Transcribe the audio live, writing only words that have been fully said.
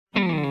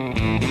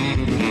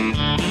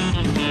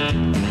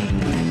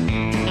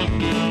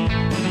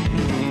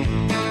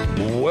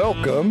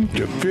Welcome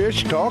to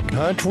Fish Talk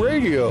Hunt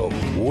Radio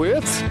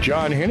with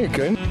John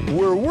Hennigan,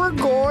 where we're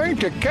going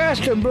to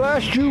cast and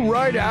blast you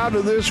right out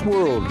of this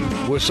world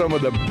with some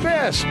of the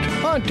best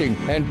hunting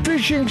and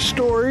fishing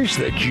stories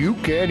that you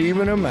can't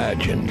even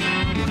imagine.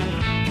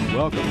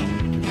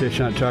 Welcome to Fish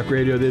Hunt Talk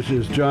Radio. This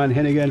is John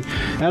Hennigan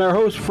and our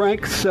host,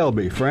 Frank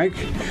Selby. Frank,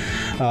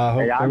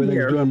 hope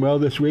everything's doing well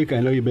this week. I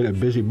know you've been a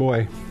busy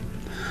boy.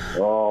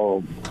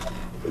 Oh,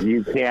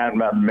 you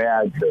can't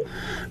imagine.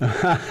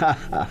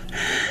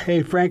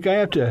 Hey, Frank, I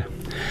have to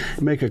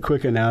make a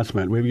quick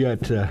announcement. We've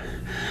got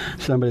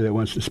somebody that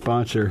wants to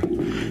sponsor,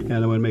 and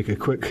I want to make a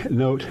quick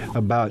note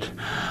about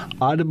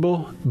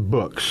Audible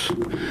books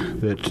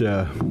that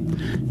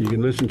you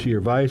can listen to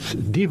your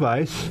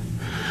device,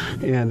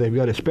 and they've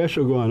got a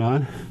special going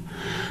on,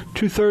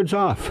 2/3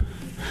 off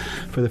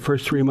for the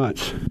first 3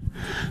 months.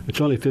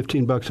 It's only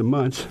 $15 a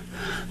month,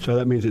 so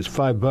that means it's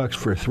 $5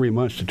 for 3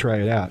 months to try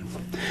it out.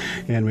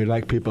 And we'd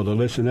like people to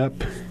listen up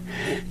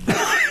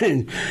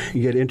and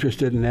get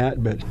interested in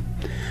that. But,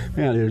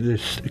 man,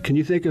 can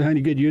you think of how many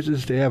good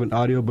uses to have an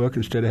audiobook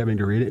instead of having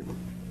to read it?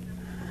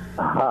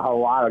 A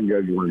lot of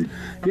good ones.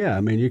 Yeah,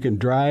 I mean, you can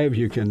drive,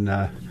 you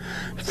can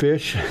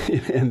fish,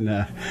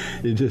 and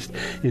you just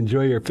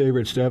enjoy your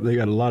favorite stuff. They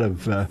got a lot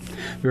of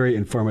very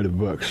informative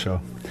books. So,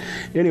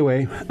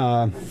 anyway,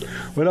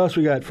 what else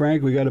we got,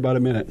 Frank? We got about a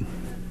minute.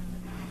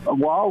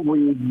 Well,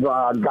 we've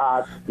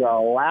got the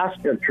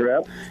Alaska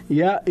trip.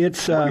 Yeah,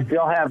 it's... we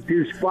still have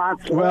 2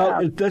 spots left.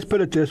 Well, let's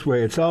put it this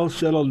way. It's all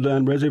settled,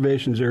 done.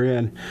 Reservations are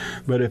in.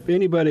 But if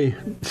anybody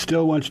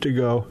still wants to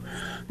go,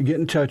 get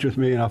in touch with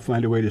me, and I'll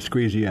find a way to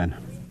squeeze you in.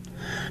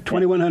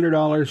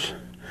 $2,100.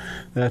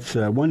 That's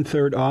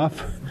 1/3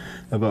 off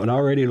of an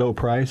already low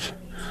price,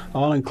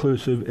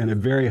 all-inclusive in a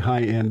very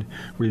high-end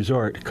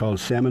resort called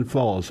Salmon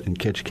Falls in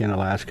Ketchikan,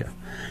 Alaska.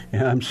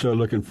 And I'm so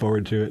looking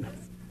forward to it.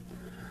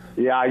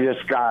 Yeah, I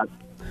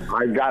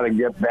got to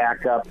get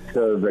back up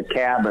to the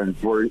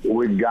cabins where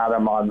we've got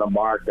them on the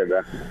market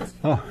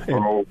for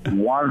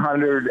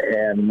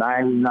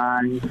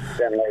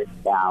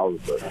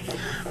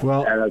 $199,000.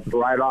 Well, and it's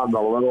right on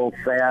the Little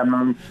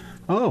Salmon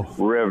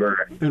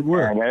River. And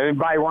where? And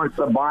anybody wants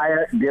to buy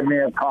it, give me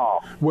a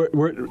call.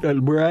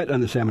 We're at on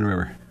the Salmon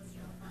River.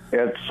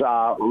 It's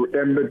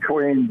in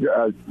between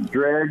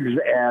Driggs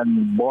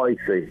and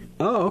Boise.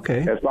 Oh,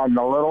 okay. It's on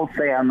the Little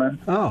Salmon.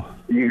 Oh.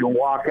 You can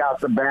walk out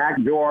the back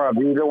door of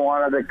either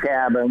one of the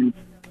cabins,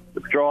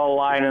 throw a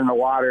line in the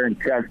water, and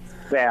catch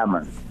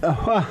salmon.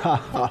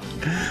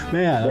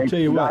 Man, I'll tell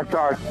you what. That's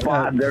our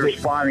spot. Their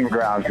spawning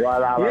grounds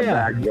right out our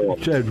back door.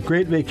 It's a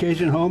great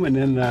vacation home, and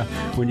then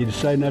when you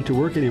decide not to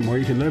work anymore,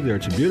 you can live there.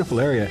 It's a beautiful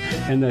area,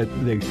 and the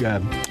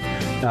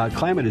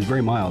climate is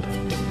very mild.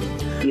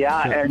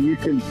 Yeah, and you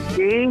can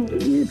ski,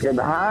 you can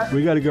hunt.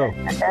 We got to go.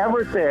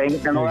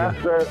 Everything in less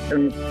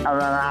than an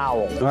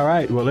hour. All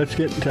right, well, let's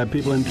get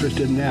people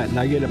interested in that, and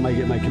I might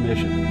get my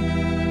commission.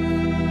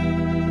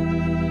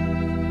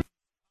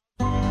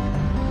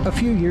 A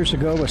few years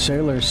ago, a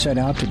sailor set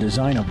out to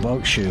design a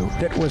boat shoe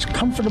that was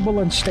comfortable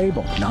and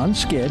stable,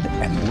 non-skid,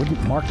 and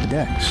wouldn't mark the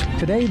decks.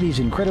 Today, these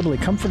incredibly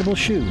comfortable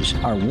shoes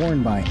are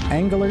worn by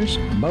anglers,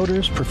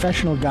 boaters,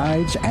 professional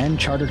guides, and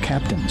charter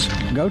captains.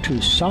 Go to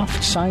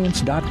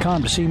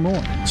SoftScience.com to see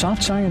more.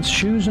 Soft Science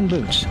shoes and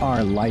boots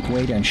are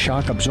lightweight and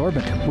shock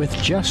absorbent with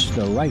just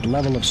the right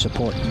level of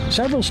support.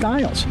 Several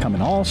styles come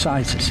in all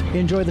sizes.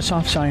 Enjoy the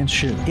Soft Science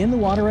shoe in the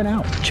water and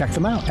out. Check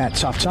them out at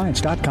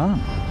SoftScience.com.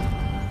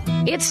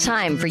 It's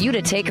time for you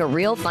to take a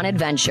real fun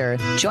adventure.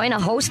 Join a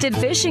hosted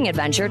fishing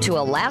adventure to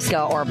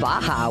Alaska or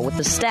Baja with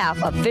the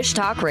staff of Fish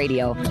Talk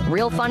Radio.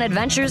 Real Fun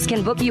Adventures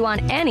can book you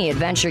on any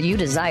adventure you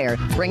desire.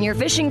 Bring your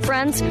fishing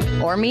friends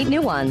or meet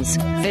new ones.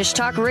 Fish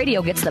Talk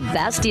Radio gets the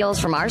best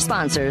deals from our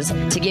sponsors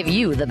to give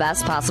you the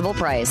best possible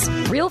price.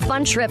 Real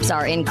Fun trips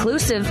are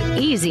inclusive,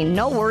 easy,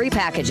 no-worry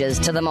packages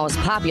to the most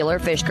popular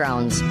fish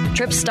grounds.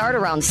 Trips start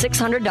around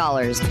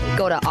 $600.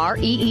 Go to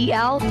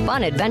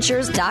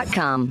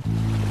REELFunadventures.com.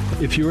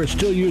 If you are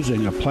still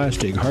using a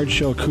plastic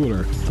hard-shell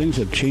cooler, things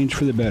have changed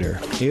for the better.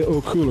 AO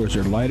coolers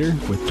are lighter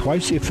with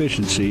twice the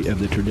efficiency of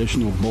the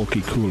traditional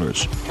bulky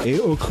coolers.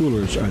 AO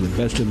coolers are the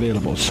best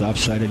available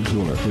soft-sided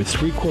cooler with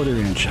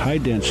 3/4-inch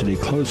high-density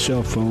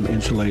closed-cell foam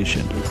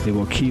insulation. They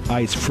will keep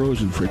ice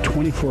frozen for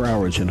 24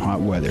 hours in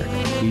hot weather.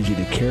 Easy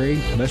to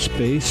carry, less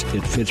space,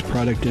 it fits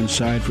product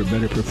inside for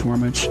better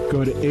performance.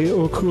 Go to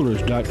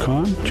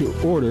AOcoolers.com to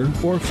order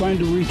or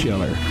find a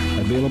retailer.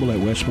 Available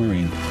at West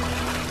Marine.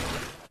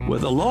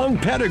 With a long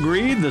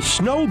pedigree, the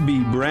Snow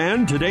Bee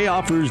brand today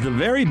offers the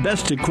very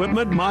best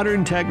equipment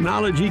modern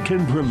technology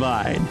can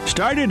provide.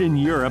 Started in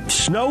Europe,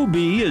 Snow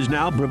Bee is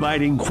now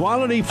providing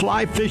quality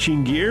fly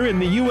fishing gear in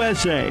the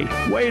USA.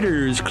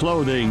 Waders,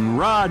 clothing,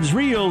 rods,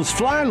 reels,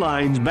 fly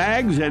lines,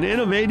 bags, and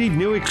innovative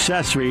new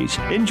accessories.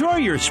 Enjoy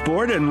your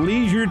sport and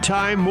leisure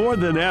time more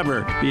than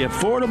ever. The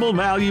affordable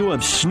value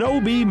of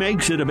Snow Bee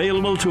makes it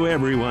available to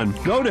everyone.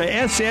 Go to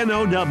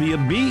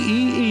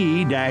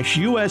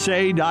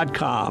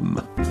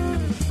snowbee-usa.com.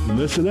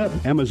 Listen up,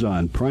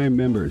 Amazon Prime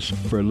members.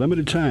 For a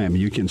limited time,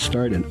 you can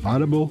start an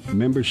Audible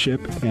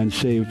membership and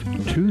save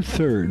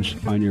 2/3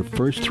 on your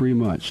first 3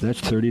 months. That's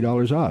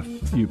 $30 off.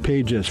 You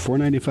pay just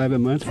 $4.95 a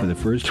month for the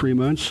first 3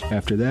 months.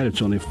 After that,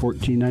 it's only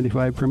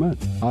 $14.95 per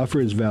month.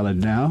 Offer is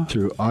valid now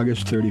through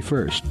August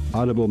 31st.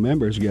 Audible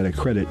members get a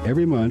credit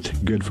every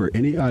month, good for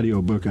any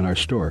audiobook in our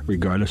store,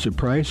 regardless of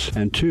price,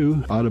 and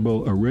 2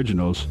 Audible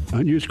originals.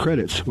 Unused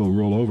credits will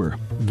roll over.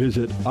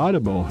 Visit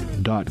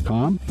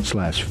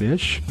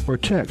audible.com/fish or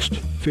text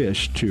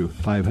FISH to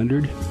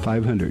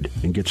 500-500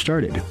 and get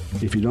started.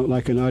 If you don't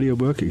like an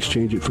audiobook,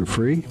 exchange it for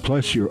free.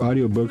 Plus, your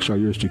audiobooks are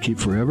yours to keep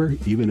forever,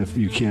 even if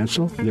you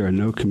cancel. There are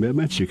no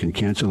commitments. You can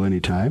cancel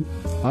anytime.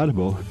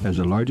 Audible has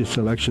the largest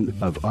selection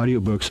of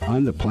audiobooks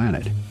on the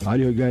planet.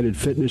 Audio-guided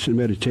fitness and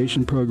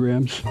meditation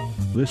programs.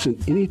 Listen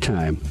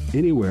anytime,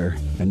 anywhere,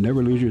 and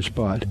never lose your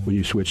spot when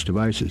you switch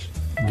devices.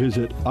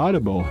 Visit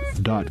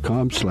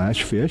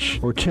audible.com/fish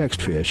or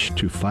text FISH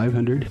to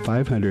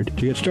 500-500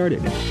 to get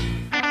started.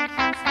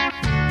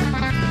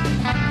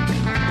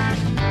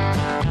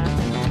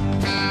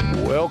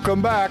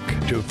 Welcome back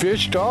to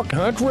Fish Talk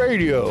Hunt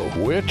Radio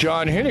with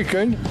John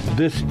Hennigan.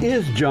 This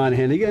is John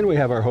Hennigan. We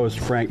have our host,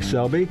 Frank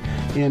Selby.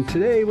 And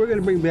today we're going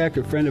to bring back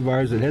a friend of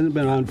ours that hasn't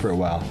been on for a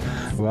while.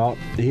 Well,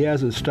 he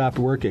hasn't stopped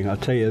working, I'll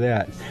tell you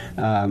that.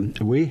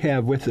 We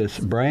have with us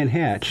Brian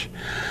Hatch.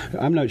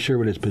 I'm not sure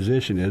what his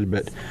position is,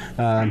 but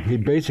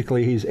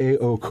he's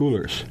AO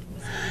Coolers.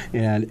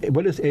 And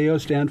what does AO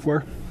stand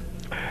for?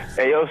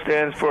 AO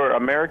stands for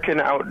American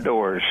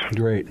Outdoors.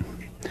 Great.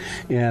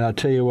 And I'll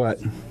tell you what,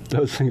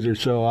 those things are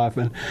so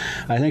often.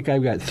 I think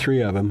I've got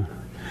 3 of them.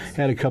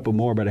 Had a couple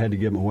more, but I had to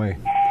give them away.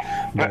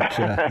 But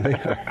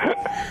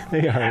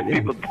they are.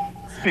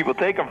 People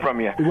take them from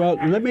you. Well,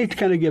 let me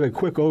kind of give a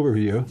quick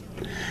overview,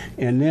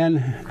 and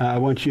then I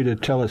want you to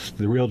tell us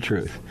the real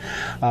truth.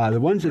 The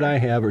ones that I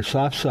have are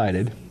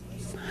soft-sided,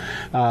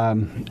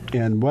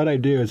 and what I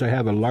do is I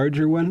have a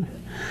larger one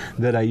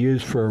that I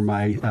use for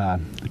my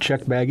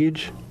check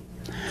baggage.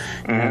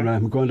 And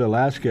I'm going to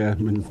Alaska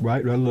in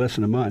right less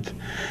than a month,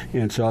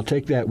 and so I'll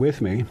take that with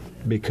me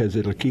because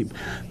it'll keep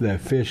the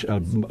fish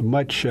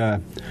much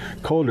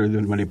colder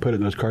than when you put it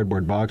in those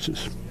cardboard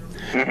boxes.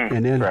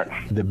 And then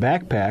the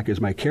backpack is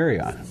my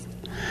carry-on.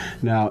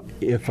 Now,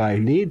 if I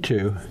need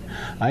to,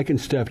 I can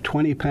stuff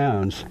 20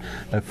 pounds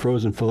of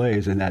frozen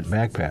fillets in that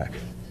backpack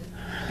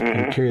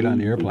and carry it on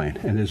the airplane,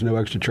 and there's no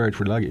extra charge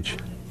for luggage.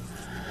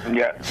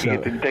 Yeah, so, you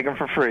get to take them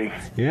for free.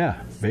 Yeah,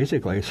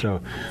 basically.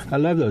 So I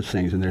love those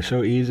things, and they're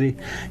so easy.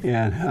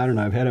 And I don't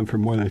know, I've had them for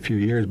more than a few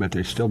years, but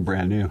they're still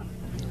brand new.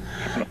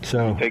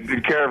 So take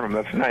good care of them.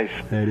 That's nice.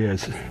 It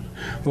is.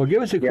 Well,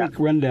 give us a quick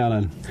rundown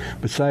on,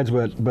 besides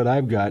what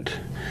I've got,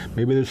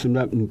 maybe there's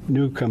some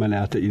new coming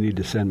out that you need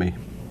to send me.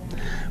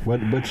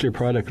 What's your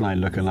product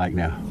line looking like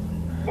now?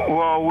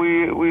 Well,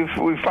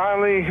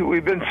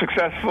 we've been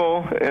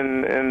successful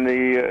in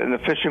the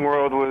fishing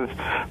world with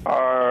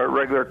our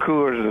regular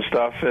coolers and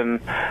stuff,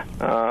 and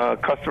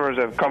customers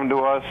have come to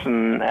us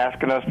and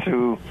asking us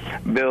to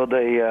build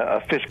a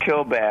fish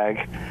kill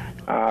bag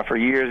for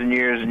years and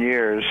years and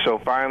years. So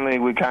finally,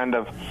 we kind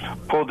of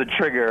pulled the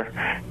trigger,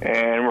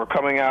 and we're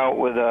coming out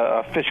with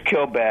a fish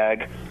kill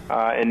bag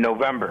in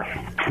November.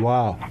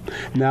 Wow!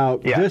 Now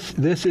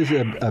this is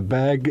a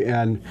bag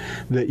and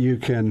that you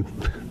can.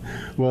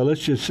 Well,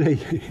 let's just say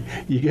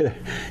you get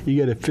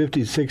a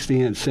 50,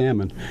 60-inch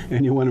salmon,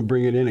 and you want to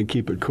bring it in and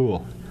keep it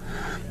cool.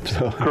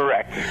 So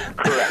correct.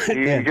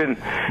 You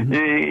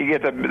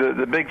get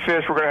the big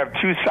fish. We're going to have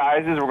 2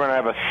 sizes. We're going to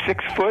have a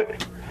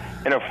 6-foot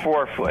and a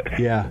 4-foot.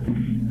 Yeah.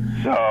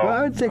 So well,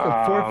 I would think a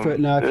 4-foot.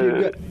 Now, if you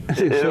get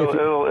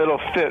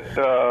it'll fit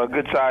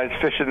good sized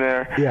fish in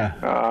there. Yeah.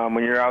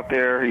 When you're out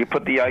there, you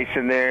put the ice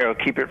in there. It'll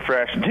keep it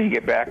fresh until you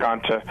get back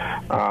onto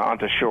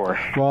shore.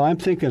 Well, I'm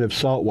thinking of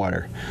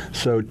saltwater.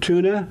 So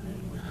tuna,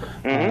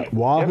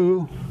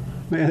 wahoo. Yep.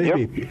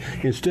 Man,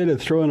 instead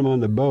of throwing them on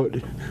the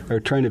boat or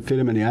trying to fit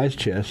them in the ice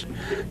chest,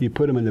 you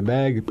put them in the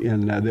bag,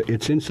 and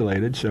it's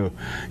insulated, so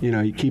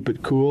you keep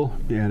it cool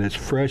and it's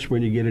fresh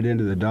when you get it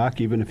into the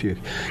dock, even if you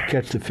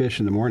catch the fish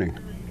in the morning.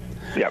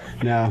 Yep.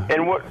 Now,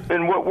 and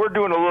what we're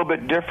doing a little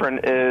bit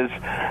different is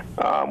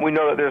we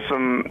know that there's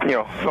some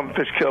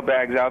fish kill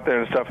bags out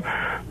there and stuff.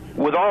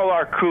 With all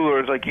our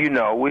coolers, like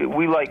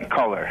we like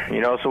color,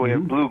 so we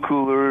have blue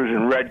coolers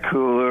and red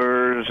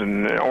coolers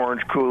and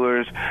orange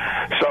coolers.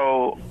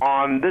 So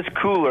on this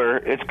cooler,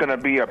 it's going to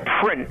be a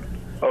print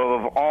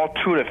of all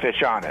tuna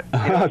fish on it. So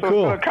cool. It's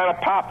going to kind of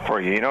pop for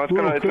you. It's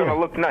going to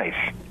look nice.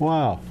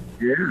 Wow.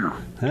 Yeah.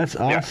 That's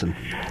awesome.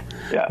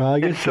 Yeah. Well, I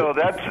guess so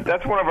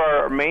that's one of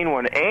our main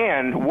one.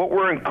 And what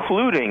we're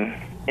including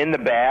in the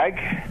bag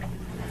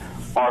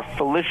are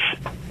fish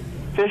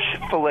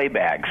fillet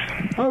bags.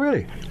 Oh,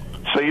 really?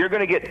 So you're going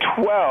to get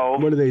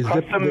 12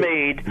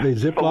 custom-made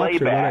fillet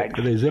bags.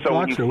 Are they Ziplocs so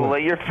when you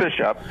fillet your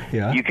fish up,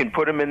 you can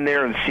put them in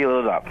there and seal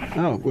it up.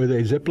 Oh, were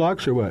they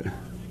Ziplocs or what?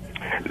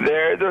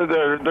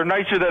 They're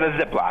nicer than a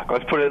Ziploc.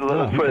 Let's put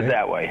it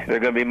that way. They're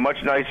going to be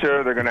much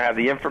nicer. They're going to have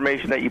the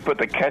information that you put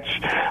the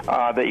catch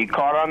that you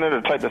caught on there,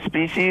 the type of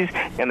species,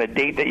 and the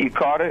date that you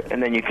caught it,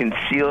 and then you can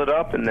seal it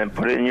up and then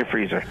put it in your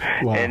freezer.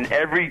 Wow. And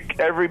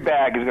every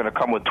bag is going to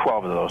come with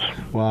 12 of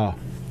those. Wow.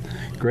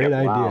 Great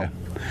idea. Wow.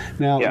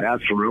 Now,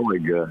 That's really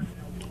good.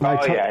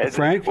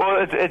 Frank?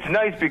 It's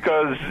nice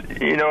because,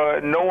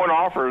 no one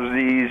offers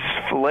these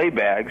fillet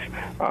bags,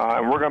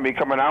 and we're going to be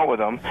coming out with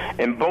them.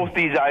 And both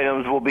these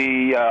items will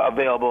be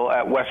available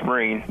at West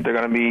Marine. They're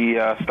going to be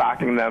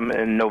stocking them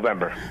in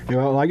November.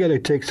 Well, I got to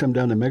take some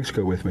down to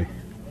Mexico with me.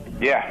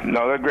 Yeah,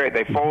 no, they're great.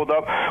 They fold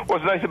up.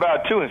 What's nice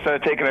about it, too, instead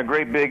of taking a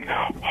great big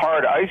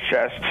hard ice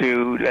chest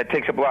that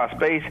takes up a lot of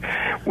space,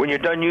 when you're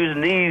done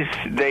using these,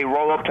 they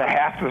roll up to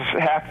half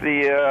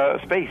the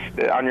space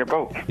on your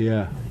boat.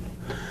 Yeah.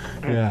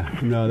 Yeah,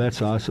 no, that's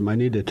awesome. I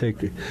need to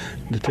take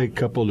a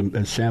couple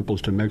of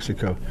samples to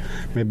Mexico.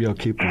 Maybe I'll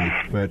keep one.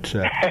 But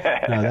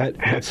no,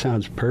 that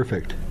sounds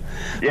perfect.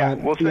 Yeah,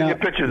 we'll send you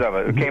pictures of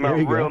it. It came out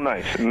real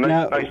nice.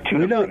 Now, nice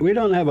tuna. we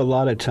don't have a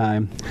lot of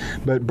time,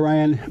 but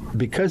Brian,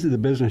 because of the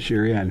business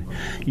you're in,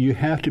 you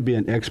have to be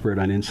an expert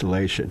on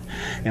insulation,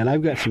 and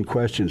I've got some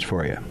questions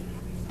for you.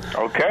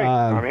 Okay,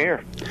 I'm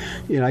here.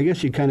 I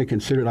guess you kind of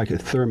consider it like a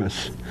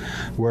thermos,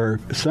 where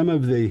some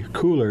of the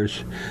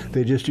coolers,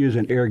 they just use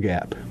an air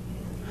gap.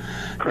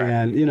 Correct.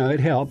 And it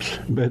helps,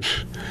 but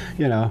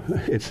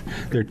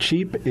they're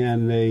cheap,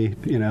 and they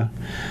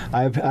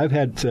I've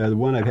had the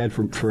one I've had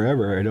for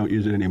forever. I don't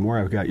use it anymore.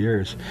 I've got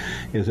yours.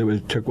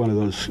 Took one of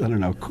those, I don't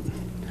know,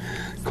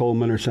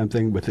 Coleman or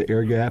something with the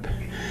air gap,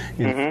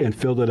 and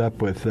filled it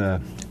up with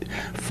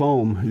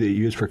foam that you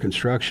use for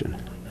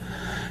construction.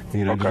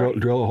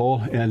 Drill a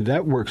hole, and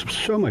that works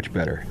so much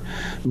better.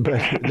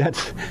 But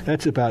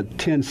that's about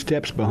 10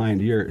 steps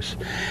behind yours.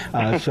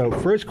 So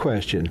first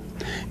question,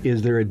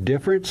 is there a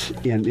difference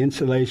in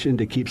insulation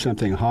to keep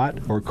something hot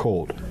or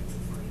cold?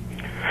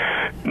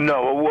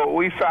 No, what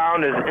we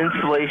found is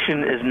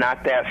insulation is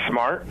not that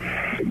smart.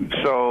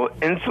 So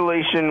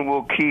insulation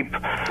will keep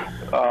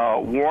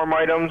warm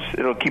items.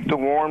 It'll keep the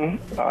warm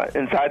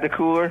inside the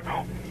cooler,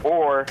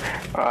 or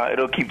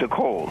it'll keep the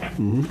cold.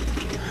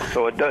 Mm-hmm.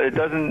 So it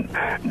doesn't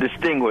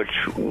distinguish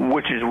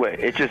which is which.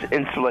 It just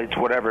insulates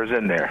whatever's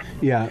in there.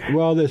 Yeah.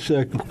 Well, this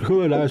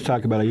cooler that I was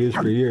talking about, I used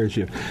for years.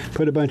 You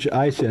put a bunch of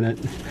ice in it,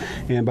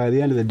 and by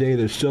the end of the day,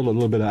 there's still a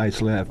little bit of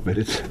ice left, but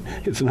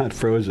it's not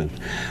frozen.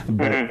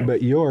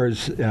 But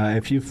yours,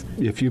 if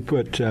you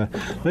put,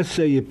 let's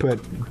say you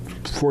put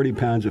 40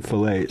 pounds of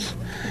fillets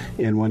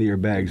in one of your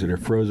bags that are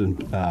frozen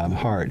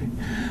hard,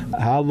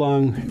 how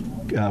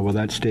long will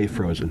that stay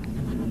frozen?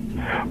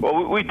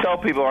 Well, we tell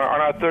people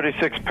on our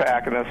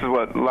 36-pack, and this is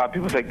what a lot of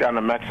people take down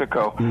to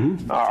Mexico,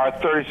 our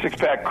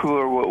 36-pack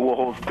cooler will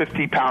hold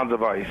 50 pounds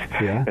of ice.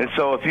 Yeah. And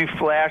so if you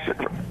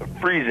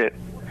freeze it,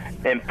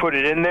 and put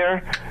it in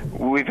there,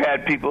 we've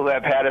had people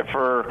that have had it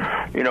for,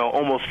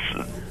 almost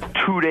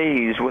 2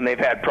 days when they've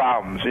had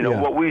problems.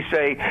 What we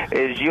say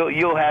is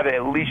you'll have it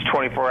at least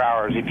 24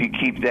 hours if you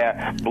keep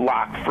that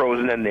block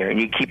frozen in there and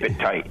you keep it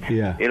tight.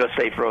 Yeah. It'll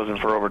stay frozen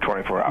for over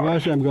 24 hours.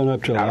 Last time I'm going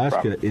up to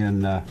Alaska,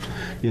 and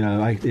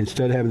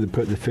instead of having to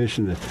put the fish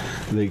in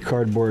the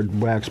cardboard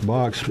wax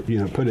box,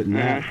 put it in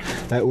that.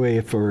 That way,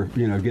 if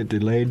get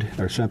delayed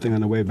or something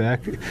on the way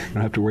back, you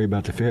don't have to worry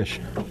about the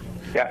fish.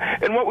 Yeah,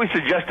 and what we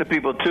suggest to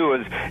people, too,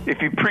 is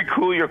if you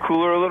pre-cool your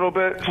cooler a little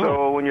bit,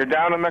 so when you're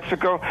down in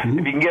Mexico,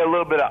 if you can get a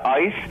little bit of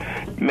ice,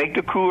 make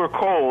the cooler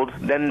cold,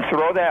 then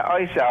throw that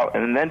ice out,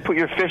 and then put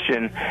your fish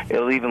in,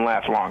 it'll even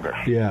last longer.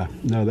 Yeah,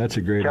 no, that's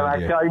a great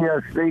idea. Can I tell you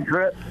a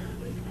secret?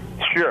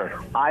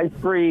 Sure. I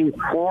freeze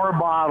 4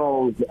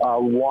 bottles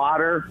of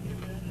water,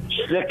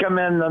 stick them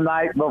in the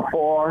night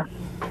before.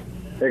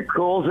 It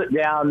cools it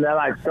down, then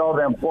I throw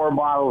them 4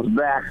 bottles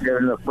back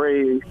in the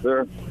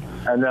freezer.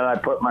 And then I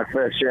put my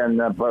fish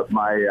in and put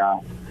my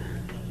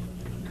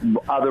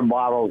other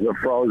bottles of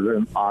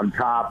frozen on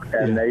top,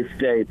 and they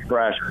stay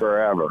fresh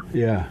forever.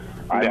 Yeah.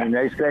 I mean,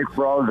 they stay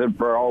frozen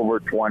for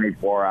over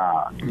 24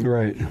 hours.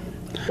 Right.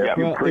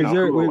 Well,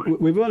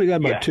 we've only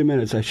got about 2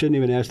 minutes. I shouldn't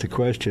even ask the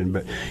question,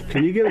 but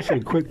can you give us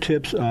some quick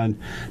tips on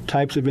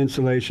types of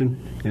insulation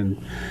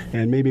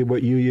and maybe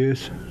what you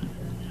use?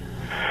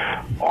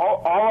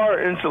 All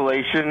our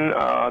insulation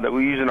that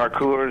we use in our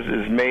coolers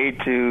is made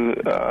to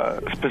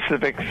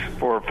specifics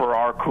for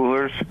our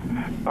coolers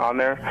on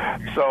there.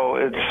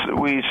 So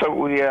we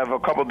have a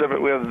couple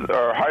different. We have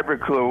our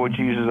hybrid cooler, which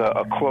uses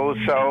a closed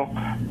cell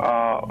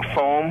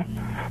foam,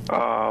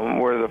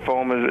 where the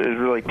foam is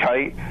really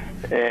tight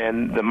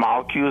and the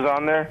molecules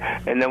on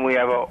there, and then we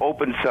have an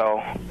open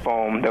cell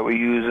foam that we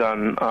use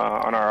on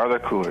our other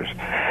coolers.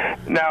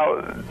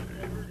 Now,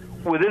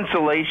 with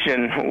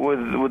insulation,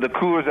 with the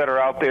coolers that are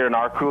out there in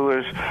our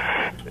coolers,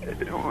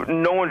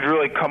 no one's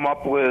really come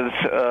up with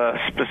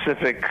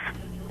specific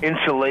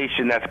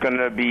insulation that's going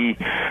to be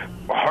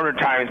 100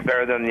 times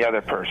better than the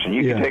other person.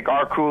 You can take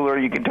our cooler,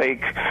 you can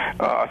take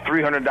a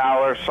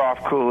 $300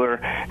 soft cooler,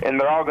 and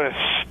they're all going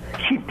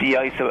to keep the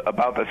ice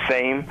about the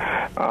same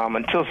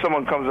until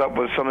someone comes up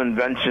with some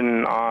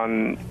invention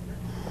on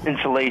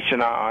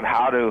insulation on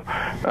how to,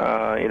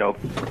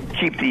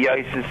 keep the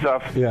ice and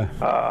stuff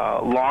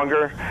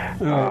longer.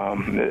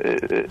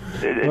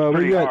 It's well,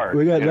 pretty hard.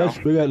 We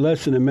got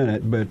less than a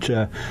minute, but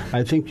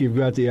I think you've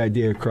got the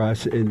idea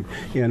across. And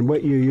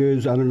what you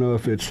use, I don't know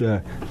if it's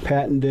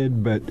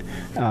patented, but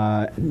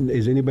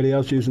is anybody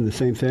else using the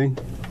same thing?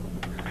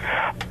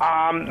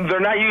 They're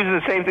not using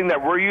the same thing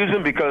that we're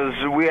using because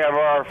we have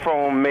our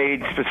foam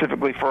made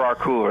specifically for our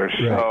coolers.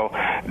 Right. So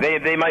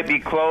they might be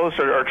close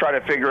or try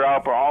to figure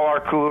out, but all our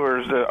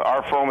coolers,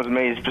 our foam is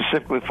made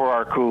specifically for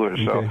our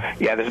coolers. Okay. So,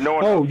 yeah, there's no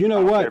one else. You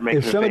know what?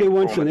 If somebody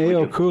wants an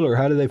AO foam cooler,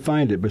 how do they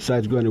find it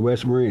besides going to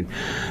West Marine?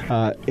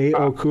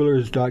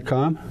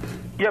 AOcoolers.com?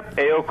 Yep,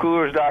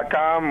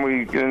 AOcoolers.com.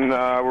 We're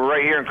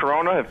right here in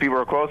Corona. If people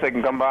are close, they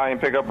can come by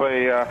and pick up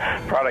a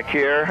product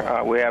here.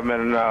 We have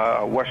them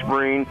in West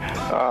Marine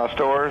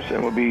stores,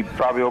 and we'll be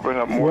probably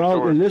opening up more stores.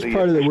 Well, in this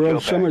part of the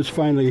world, summer's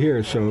finally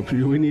here, so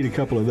we need a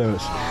couple of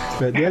those.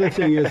 But the other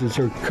thing is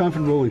they're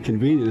comfortable and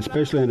convenient,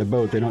 especially on a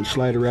boat. They don't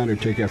slide around or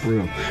take up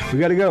room. We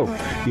got to go.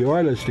 You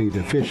are listening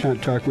to Fish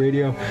Hunt Talk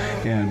Radio,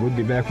 and we'll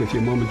be back with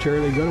you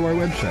momentarily. Go to our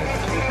website.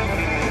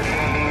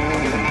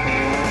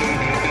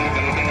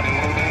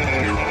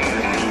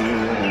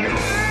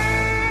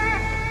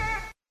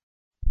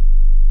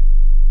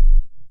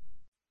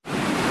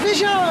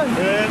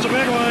 It's a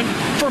big one.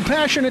 For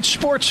passionate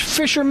sports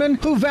fishermen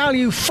who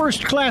value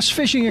first-class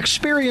fishing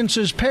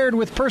experiences paired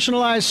with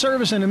personalized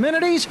service and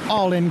amenities,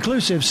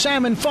 all-inclusive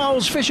Salmon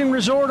Falls Fishing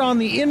Resort on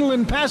the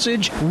Inland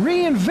Passage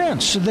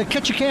reinvents the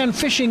Ketchikan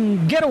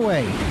fishing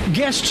getaway.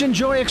 Guests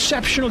enjoy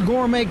exceptional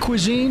gourmet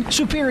cuisine,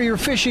 superior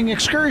fishing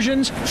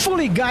excursions,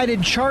 fully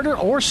guided charter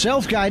or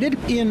self-guided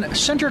in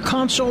center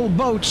console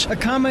boats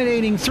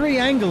accommodating 3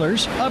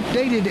 anglers,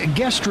 updated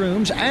guest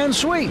rooms and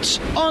suites,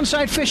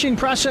 on-site fishing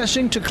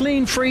processing to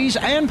clean, freeze,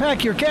 and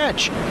pack your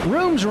catch.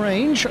 Rooms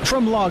range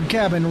from log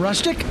cabin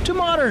rustic to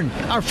modern.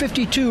 Our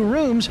 52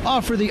 rooms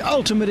offer the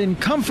ultimate in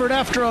comfort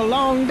after a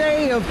long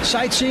day of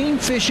sightseeing,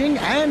 fishing,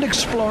 and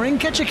exploring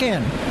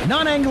Ketchikan.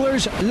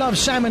 Non-anglers love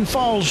Salmon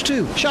Falls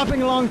too.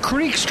 Shopping along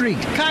Creek Street,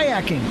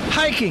 kayaking,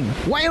 hiking,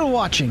 whale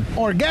watching,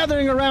 or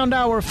gathering around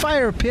our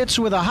fire pits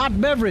with a hot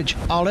beverage,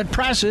 all at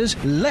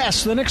prices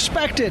less than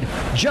expected.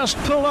 Just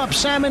pull up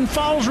Salmon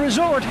Falls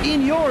Resort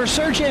in your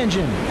search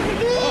engine.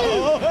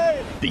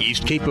 The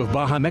East Cape of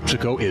Baja,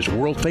 Mexico is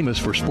world famous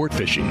for sport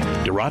fishing.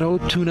 Dorado,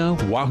 tuna,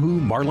 wahoo,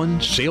 marlin,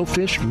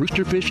 sailfish,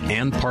 roosterfish,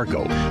 and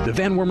pargo. The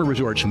Van Wormer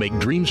Resorts make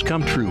dreams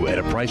come true at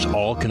a price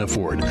all can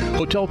afford.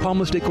 Hotel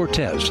Palmas de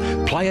Cortez,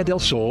 Playa del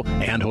Sol,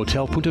 and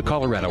Hotel Punta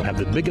Colorado have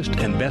the biggest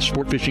and best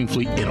sport fishing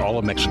fleet in all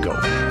of Mexico.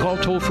 Call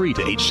toll-free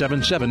to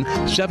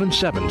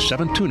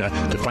 877-777-TUNA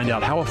to find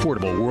out how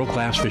affordable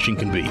world-class fishing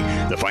can be.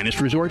 The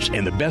finest resorts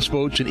and the best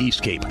boats in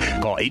East Cape.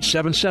 Call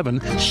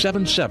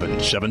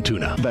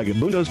 877-777-TUNA.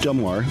 Vagabundos Del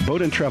Mar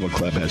Boat and Travel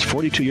Club has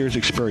 42 years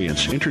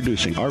experience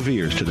introducing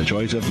RVers to the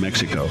joys of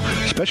Mexico.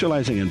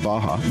 Specializing in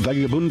Baja,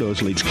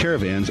 Vagabundos leads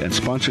caravans and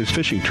sponsors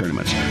fishing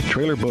tournaments,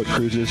 trailer boat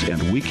cruises,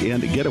 and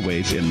weekend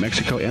getaways in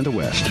Mexico and the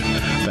West.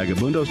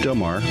 Vagabundos Del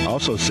Mar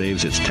also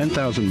saves its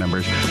 10,000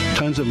 members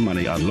tons of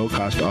money on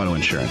low-cost auto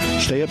insurance.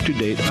 Stay up to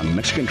date on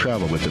Mexican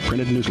travel with the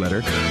printed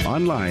newsletter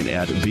online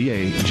at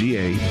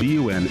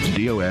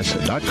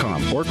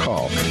vagabundos.com or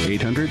call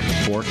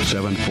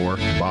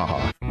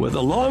 800-474-BAJA. With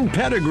a long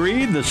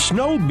pedigree, the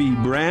Snow Bee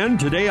brand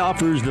today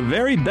offers the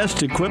very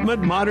best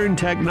equipment modern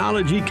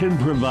technology can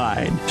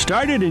provide.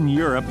 Started in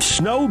Europe,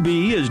 Snow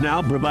Bee is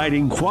now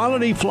providing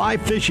quality fly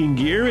fishing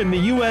gear in the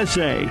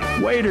USA.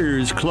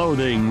 Waders,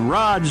 clothing,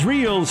 rods,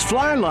 reels,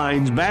 fly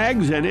lines,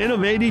 bags, and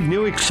innovative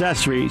new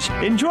accessories.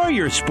 Enjoy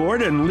your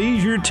sport and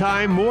leisure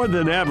time more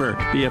than ever.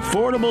 The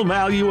affordable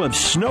value of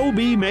Snow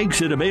Bee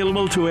makes it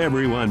available to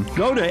everyone.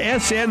 Go to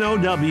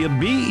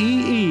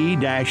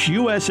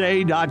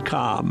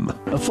snowbee-usa.com.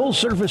 A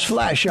full-service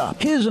fly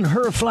shop, His and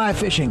Her Fly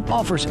Fishing,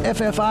 offers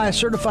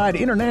FFI-certified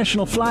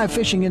international fly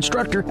fishing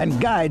instructor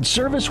and guide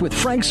service with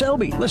Frank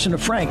Selby. Listen to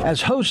Frank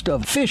as host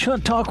of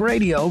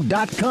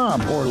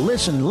FishHuntTalkRadio.com or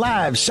listen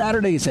live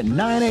Saturdays at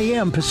 9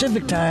 a.m.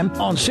 Pacific Time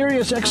on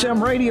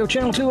SiriusXM Radio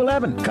Channel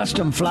 211.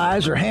 Custom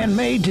flies are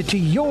handmade to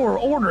your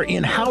order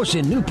in-house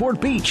in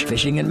Newport Beach.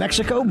 Fishing in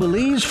Mexico,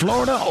 Belize,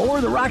 Florida, or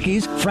the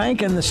Rockies,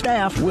 Frank and the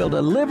staff will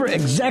deliver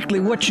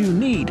exactly what you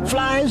need.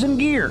 Flies and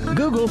gear.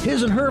 Google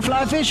His and Her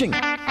Fly Fishing.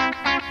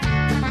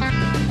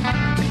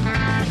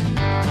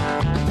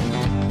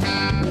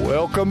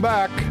 Welcome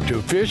back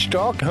to Fish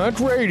Talk Hunt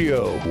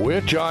Radio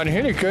with John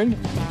Hennigan.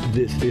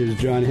 This is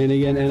John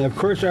Hennigan, and of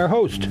course our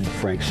host,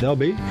 Frank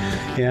Selby.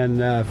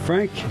 And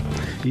Frank,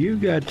 you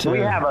got... we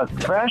have a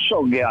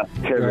special guest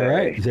today. All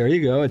right, there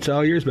you go. It's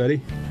all yours, buddy.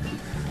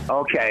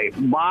 Okay,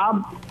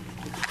 Bob,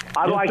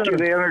 I'd like you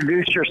to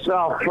introduce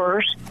yourself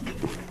first.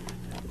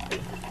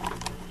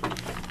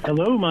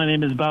 Hello, my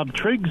name is Bob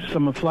Triggs.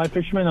 I'm a fly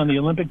fisherman on the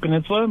Olympic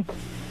Peninsula.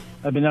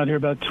 I've been out here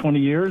about 20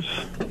 years.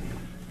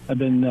 I've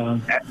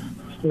been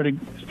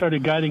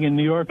started guiding in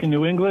New York and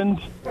New England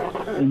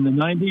in the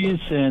 90s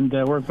and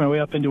worked my way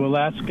up into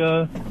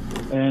Alaska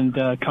and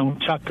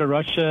Kamchatka,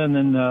 Russia, and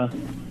then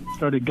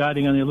started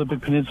guiding on the Olympic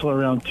Peninsula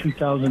around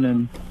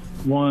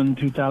 2001,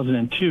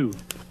 2002,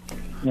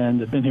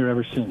 and I've been here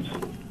ever since.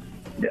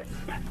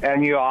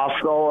 And you're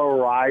also a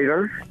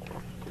writer?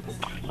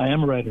 I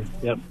am a writer,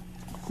 yep.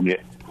 Yeah.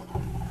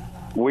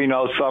 We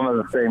know some of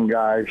the same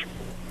guys.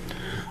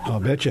 I'll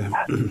bet you.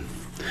 The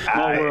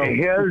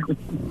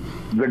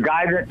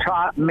guy that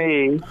taught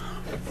me,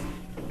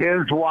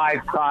 his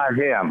wife taught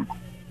him.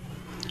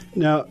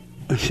 Now,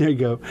 there you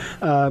go.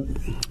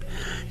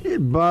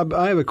 Bob,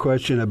 I have a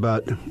question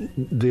about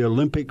the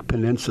Olympic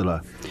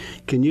Peninsula.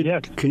 Can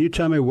you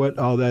tell me what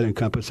all that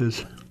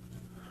encompasses?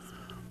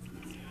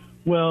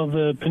 Well,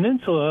 the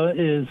peninsula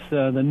is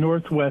the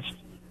northwest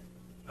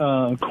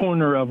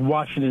corner of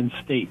Washington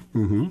State.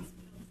 Mm-hmm.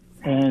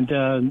 And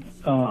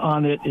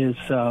on it is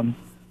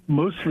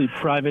mostly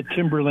private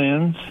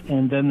timberlands,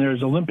 and then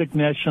there's Olympic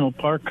National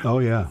Park. Oh,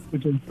 yeah.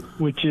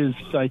 Which is,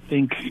 I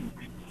think,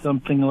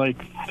 something like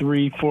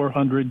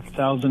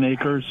 400,000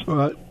 acres.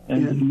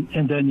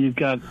 And then you've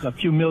got a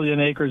few million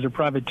acres of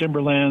private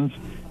timberlands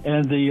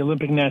and the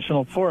Olympic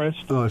National Forest.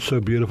 Oh, it's so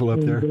beautiful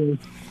up there.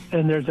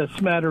 And there's a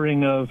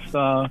smattering of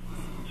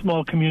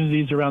small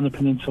communities around the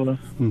peninsula.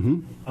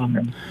 Mm-hmm.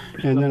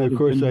 And then, of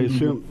course, I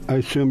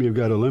assume you've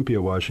got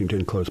Olympia,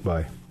 Washington, close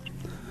by.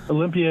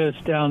 Olympia is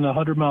down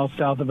 100 miles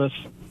south of us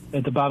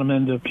at the bottom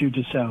end of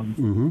Puget Sound.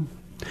 Mm-hmm.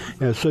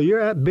 Yeah, so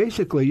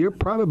you're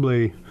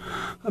probably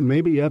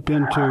maybe up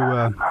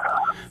into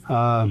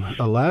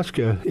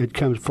Alaska. It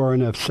comes far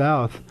enough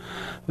south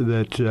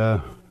that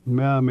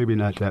well, maybe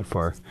not that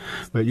far,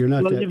 but you're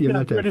not that you've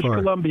got that British far.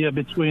 Columbia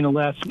between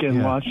Alaska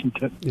and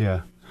Washington.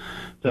 Yeah,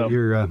 so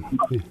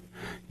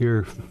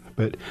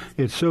but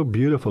it's so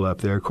beautiful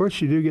up there. Of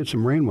course, you do get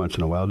some rain once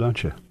in a while,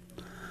 don't you?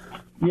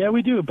 Yeah,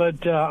 we do.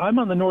 But I'm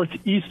on the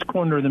northeast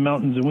corner of the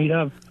mountains, and we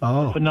have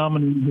a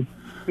phenomenon.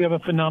 We have a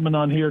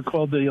phenomenon here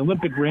called the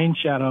Olympic rain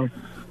shadow.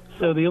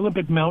 So the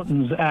Olympic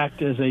mountains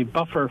act as a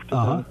buffer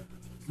to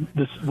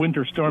the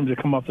winter storms that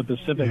come off the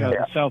Pacific out of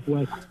the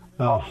southwest.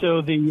 Oh.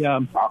 So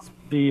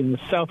the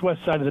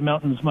southwest side of the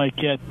mountains might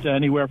get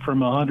anywhere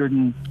from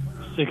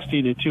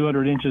 160 to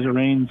 200 inches of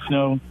rain,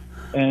 snow,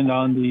 and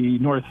on the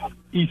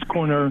northeast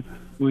corner,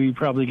 we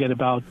probably get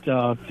about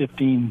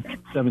 15,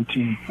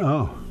 17.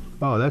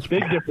 Oh, that's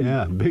big difference.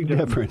 Yeah, big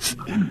difference.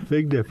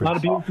 Big difference. A lot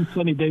of beautiful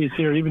sunny days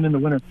here, even in the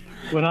winter.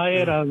 When I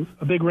had a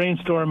big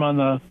rainstorm on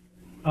the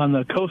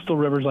coastal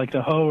rivers like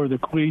the Hoh or the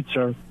Queets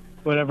or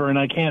whatever, and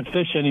I can't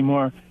fish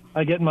anymore,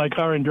 I get in my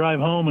car and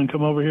drive home and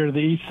come over here to the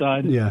east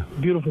side. Yeah.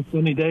 Beautiful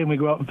sunny day, and we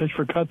go out and fish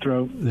for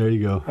cutthroat. There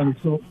you go. On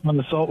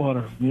the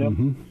saltwater. Yep.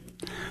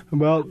 Mm-hmm.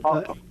 Well,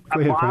 go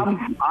ahead, Bob,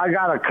 I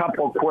got a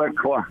couple quick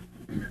questions.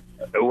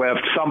 If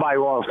somebody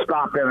will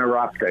stop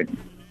interrupting.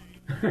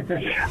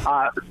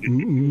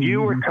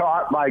 You were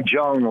taught by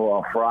Joan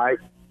Wolf, right?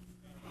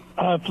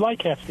 Fly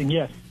casting,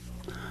 yes.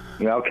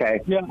 Okay.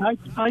 Yeah,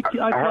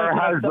 her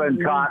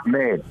husband taught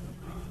me.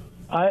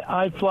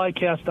 I fly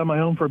cast on my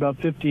own for about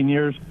 15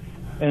 years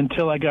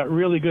until I got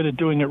really good at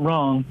doing it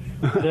wrong.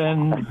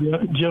 Then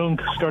Joan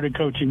started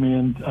coaching me,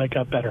 and I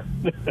got better.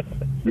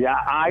 Yeah,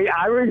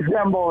 I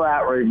resemble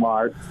that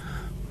remark.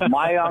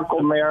 My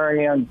Uncle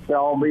Marion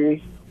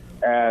Selby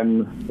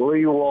and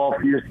Lee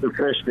Wolf used to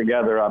fish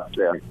together up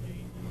there.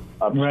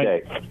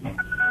 Upstate. Right.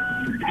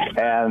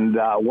 And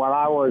when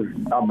I was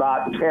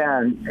about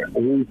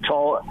 10,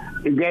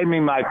 he gave me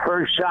my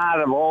first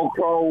shot of Old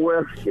Crow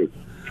whiskey.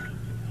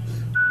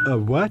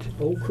 What?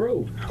 Old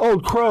Crow.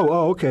 Old Crow.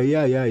 Oh, okay.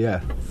 Yeah.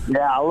 Yeah,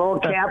 a little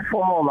cap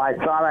full of. I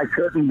thought I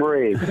couldn't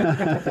breathe.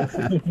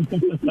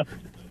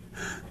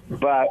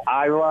 But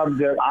I loved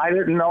it. I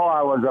didn't know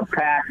I was a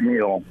pack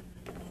mule.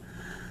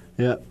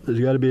 Yeah, there's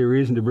got to be a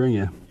reason to bring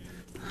you.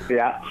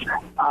 Yeah.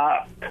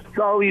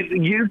 So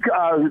you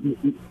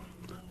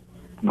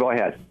go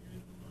ahead.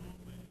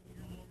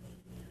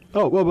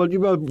 Oh, well,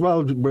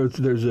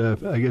 there's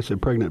I guess a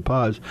pregnant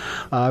pause.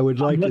 I would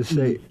like to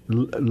say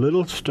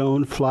Little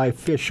Stone Fly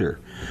Fisher.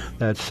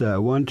 That's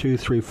 1, 2,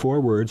 3,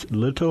 4 words.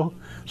 Little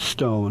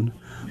Stone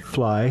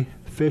Fly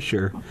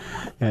Fisher.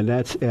 And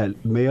that's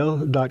at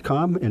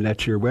mail.com, and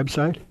that's your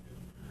website?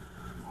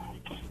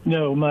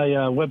 No, my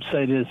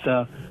website is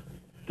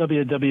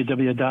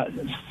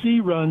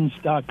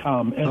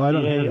www.searuns.com. Oh, I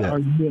don't have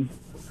that.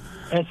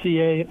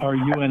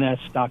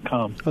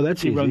 SEARUNS.com. Oh,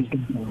 that's easy.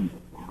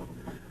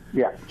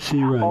 Yeah.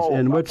 Sea Runs.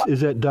 And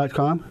is that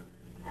 .com?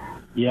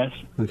 Yes.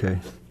 Okay.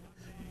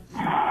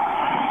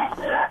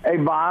 Hey,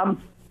 Bob.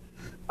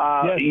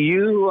 Yes.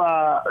 You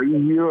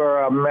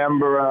are a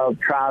member of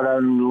Trout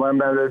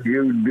Unlimited.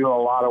 You do a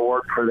lot of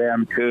work for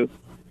them, too.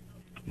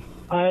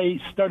 I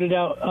started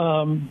out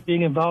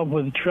being involved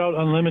with Trout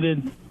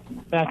Unlimited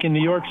back in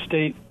New York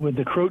State with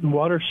the Croton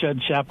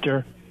Watershed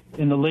chapter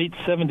in the late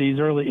 70s,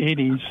 early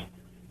 80s,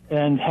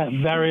 and have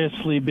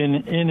variously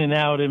been in and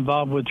out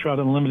involved with Trout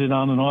Unlimited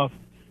on and off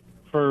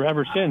for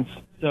ever since.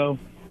 So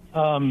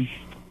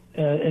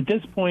at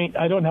this point,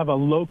 I don't have a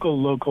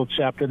local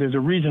chapter. There's a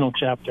regional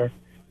chapter.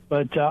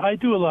 But I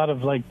do a lot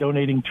of,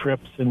 donating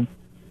trips and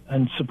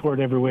support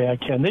every way I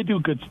can. They do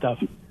good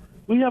stuff.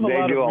 We have a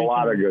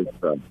lot of good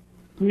stuff.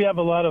 We have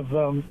a lot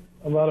of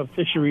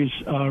fisheries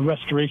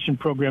restoration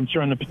programs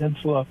here on the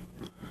peninsula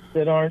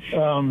that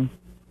aren't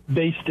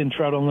based in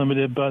Trout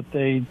Unlimited, but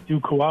they do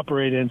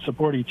cooperate and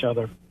support each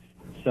other.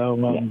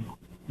 So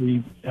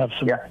we have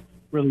some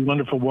really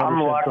wonderful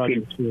watershed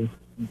projects here.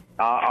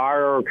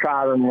 Our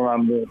Trout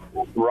Unlimited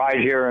right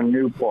here in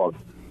Newport,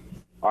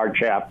 our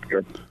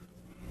chapter.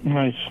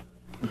 Nice.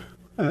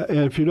 And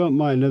if you don't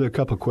mind, another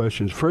couple of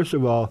questions. First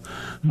of all,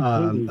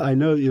 I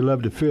know that you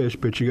love to fish,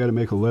 but you got to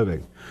make a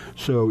living.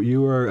 So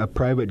you are a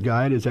private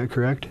guide, is that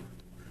correct?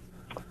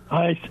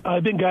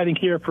 I've been guiding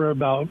here for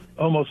about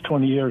almost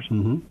 20 years.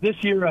 Mm-hmm. This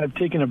year I've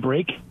taken a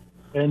break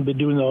and been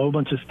doing a whole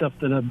bunch of stuff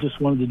that I've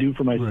just wanted to do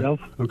for myself.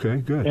 Right. Okay,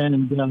 good.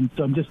 And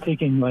so I'm just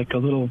taking like a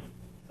little,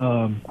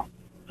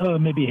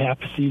 maybe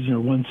half a season or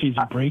one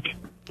season break.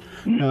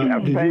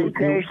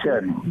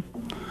 Vacation.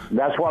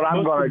 That's what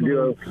I'm going to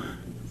do.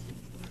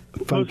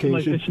 Most of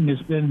my fishing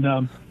has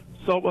been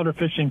saltwater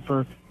fishing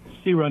for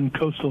sea-run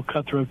coastal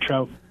cutthroat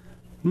trout.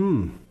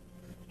 And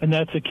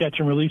that's a catch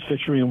and release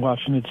fishery in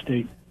Washington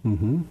State.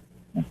 In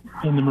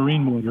the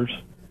marine waters.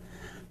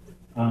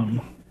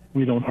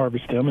 We don't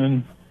harvest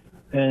them,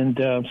 and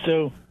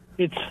so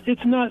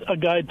it's not a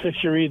guide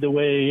fishery the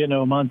way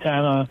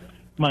Montana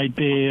might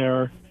be,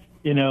 or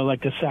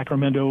like the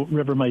Sacramento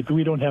River might be.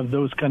 We don't have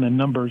those kind of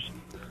numbers,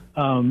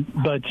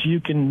 but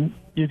you can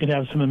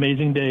have some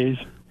amazing days,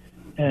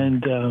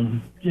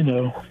 and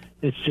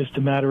it's just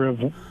a matter of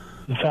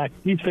the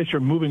fact these fish are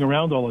moving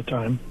around all the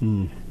time,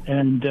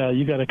 and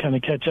you got to kind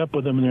of catch up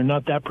with them, and they're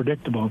not that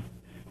predictable.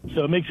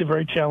 So it makes it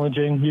very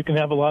challenging. You can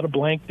have a lot of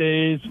blank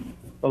days,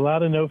 a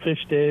lot of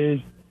no-fish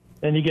days,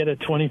 then you get a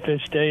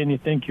 20-fish day and you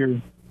think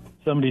you're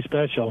somebody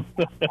special.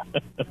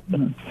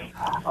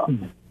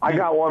 I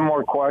got one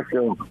more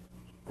question.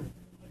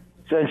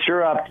 Since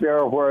you're up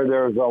there where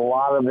there's a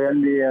lot of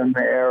Indian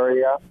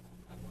area,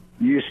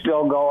 you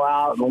still go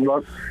out and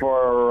look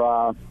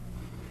for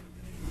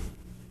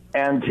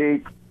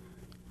antique?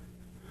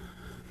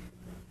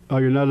 Oh,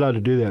 you're not allowed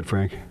to do that,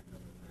 Frank.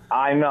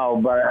 I know,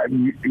 but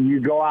you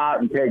go out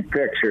and take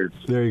pictures.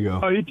 There you go.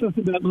 Are you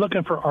talking about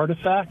looking for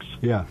artifacts?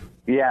 Yeah.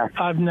 Yeah.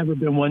 I've never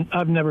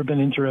been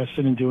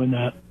interested in doing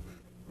that.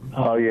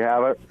 Oh, you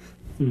haven't?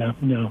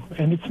 No.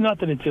 And it's not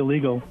that it's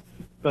illegal,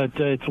 but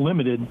it's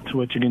limited to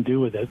what you can do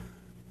with it.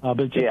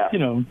 But just,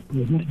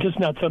 just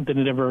not something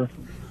that ever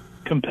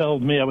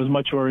compelled me. I was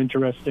much more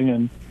interested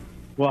in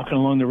walking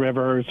along the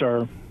rivers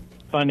or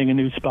finding a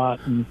new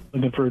spot and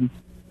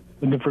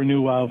looking for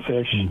new wild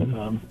fish.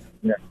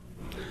 Yeah.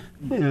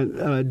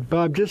 And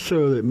Bob, just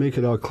so that make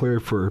it all clear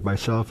for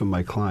myself and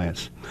my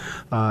clients,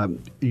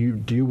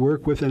 do you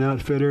work with an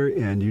outfitter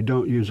and you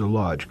don't use a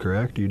lodge,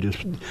 correct? You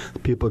just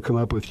people come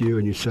up with you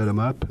and you set them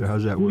up. Or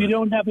how's that work? We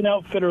don't have an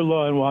outfitter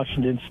law in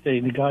Washington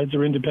State. The guides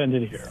are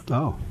independent here.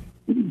 Oh,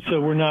 so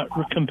we're not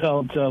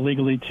compelled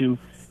legally to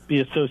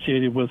be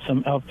associated with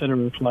some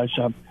outfitter or fly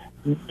shop.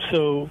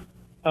 So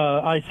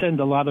I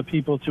send a lot of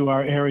people to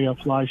our area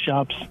fly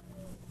shops,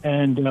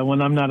 and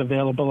when I'm not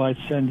available, I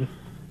send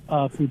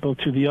people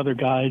to the other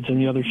guides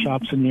and the other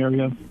shops in the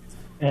area.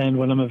 And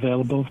when I'm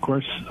available, of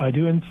course, I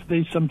do. And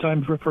they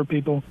sometimes refer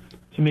people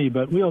to me.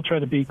 But we all try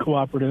to be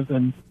cooperative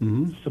and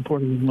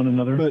supportive of one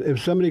another. But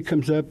if somebody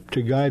comes up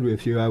to guide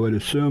with you, I would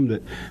assume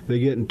that they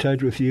get in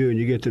touch with you and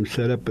you get them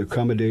set up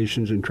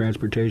accommodations and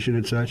transportation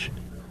and such?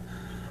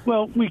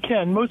 Well, we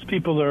can. Most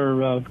people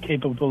are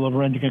capable of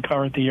renting a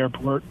car at the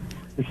airport,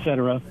 et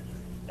cetera.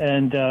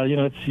 And,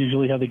 it's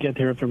usually how they get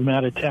there if they're from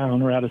out of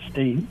town or out of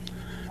state.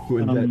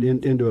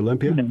 Into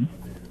Olympia?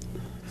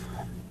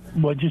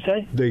 What'd you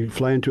say? They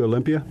fly into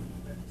Olympia?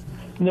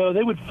 No,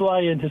 they would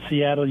fly into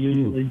Seattle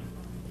usually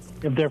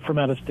if they're from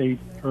out of state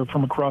or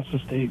from across the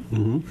state.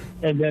 And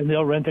then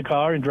they'll rent a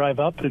car and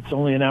drive up. It's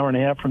only an hour and a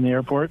half from the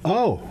airport.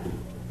 Oh.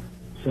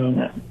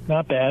 So,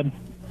 not bad.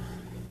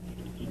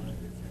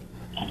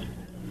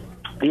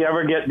 You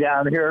ever get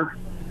down here,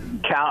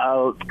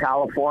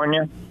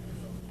 California?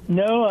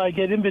 No, I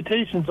get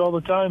invitations all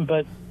the time,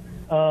 but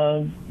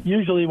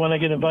usually when I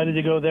get invited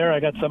to go there, I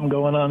got something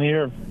going on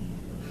here.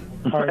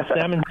 Our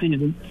salmon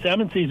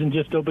season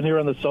just opened here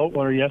on the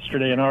saltwater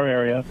yesterday in our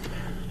area,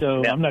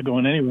 so I'm not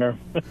going anywhere.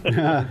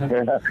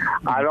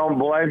 I don't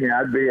blame you.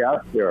 I'd be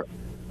up there.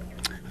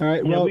 All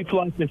right. Well, we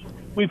fly fish.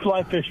 We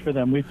fly fish for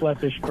them. We fly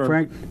fish for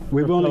Frank.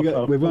 We've only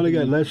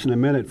got less than a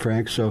minute,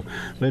 Frank. So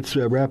let's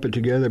wrap it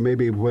together.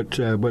 Maybe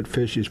what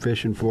fish he's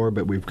fishing for,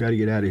 but we've got to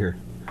get out of here.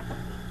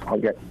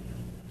 Okay.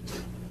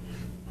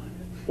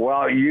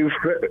 Well, you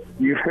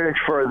fish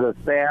for the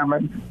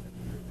salmon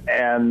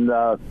and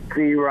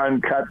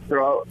sea-run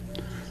cutthroat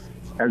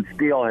and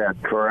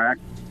steelhead, correct?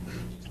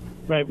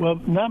 Right. Well,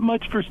 not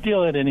much for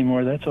steelhead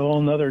anymore. That's a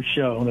whole other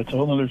show. That's a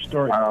whole other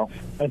story. Oh.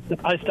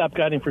 I stopped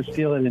guiding for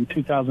steelhead in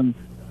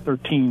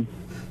 2013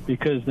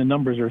 because the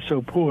numbers are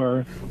so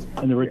poor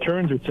and the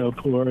returns are so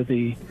poor.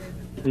 The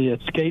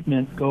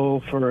escapement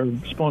goal for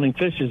spawning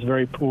fish is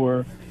very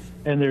poor,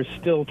 and there's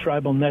still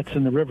tribal nets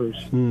in the rivers.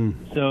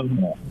 So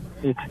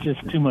it's just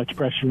too much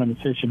pressure on the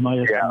fish, in my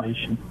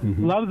estimation.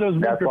 A lot of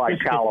those that's like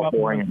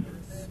California.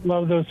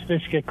 lot of those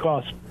fish get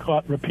caught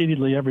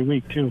repeatedly every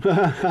week too.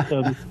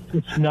 So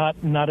it's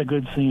not a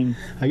good scene.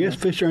 I guess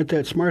fish aren't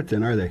that smart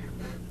then, are they?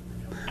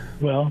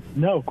 Well,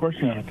 no, of course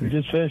not. They're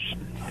just fish.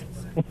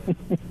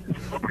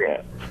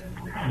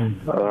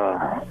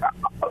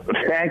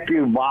 Thank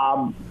you,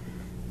 Bob.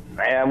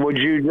 And would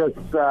you just,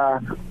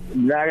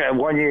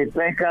 when you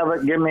think of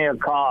it, give me a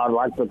call. I'd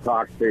like to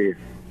talk to you.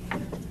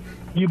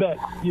 You bet.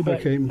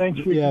 Okay. Thanks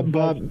for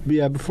Bob.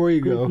 Yeah, before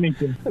you go, your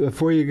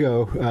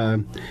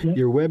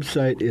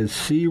website is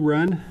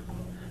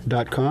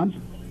searuns.com.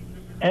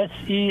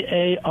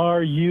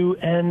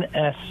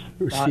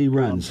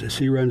 SEARUNS.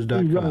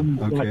 Searuns.com.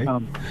 Okay.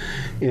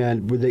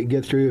 And would they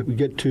get through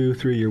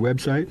your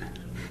website?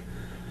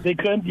 They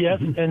could,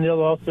 yes, and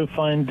they'll also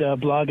find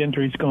blog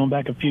entries going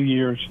back a few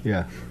years.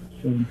 Yeah.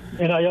 And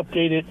I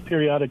update it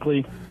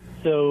periodically,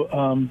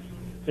 so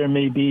there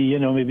may be,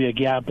 maybe a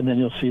gap, and then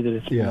you'll see that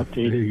it's been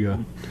updated. There you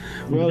go.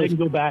 Well, they can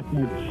go back.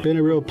 It's been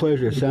a real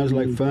pleasure. It sounds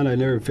like fun. I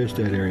never fished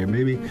that area.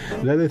 Maybe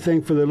another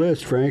thing for the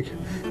list, Frank.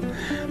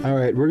 All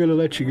right, we're going to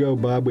let you go,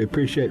 Bob. We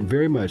appreciate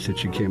very much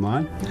that you came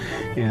on,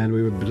 and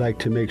we would like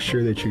to make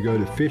sure that you go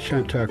to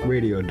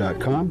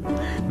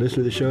fishhunttalkradio.com. Listen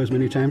to the show as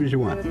many times as you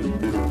want.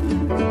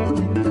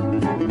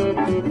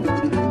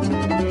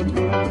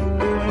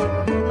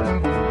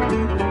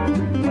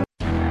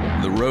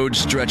 The road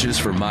stretches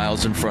for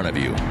miles in front of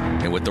you,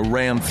 and with the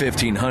Ram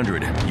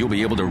 1500, you'll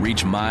be able to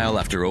reach mile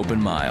after open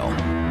mile.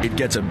 It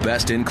gets a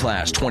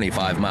best-in-class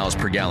 25 miles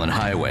per gallon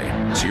highway,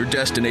 so your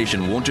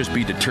destination won't just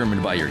be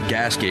determined by your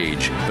gas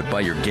gauge, but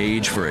by your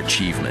gauge for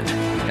achievement.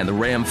 And the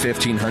Ram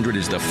 1500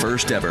 is the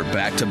first ever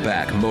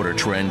back-to-back Motor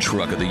Trend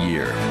Truck of the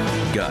Year.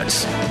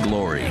 Guts,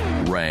 glory,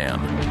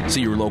 Ram.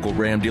 See your local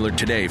Ram dealer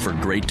today for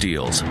great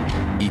deals.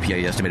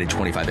 EPA estimated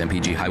 25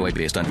 mpg highway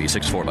based on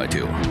V6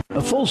 4x2.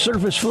 A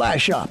full-service fly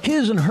shop,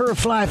 His and Her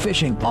Fly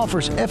Fishing,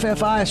 offers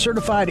FFI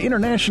certified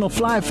international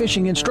fly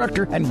fishing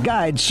instructor and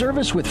guide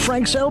service with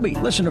Frank Selby.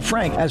 Listen to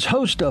Frank as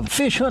host of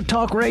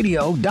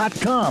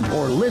FishHuntTalkRadio.com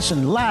or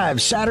listen live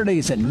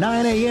Saturdays at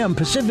 9 a.m.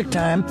 Pacific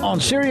Time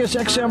on Sirius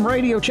XM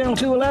Radio Channel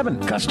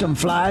 211. Custom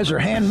flies are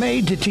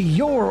handmade to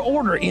your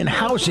order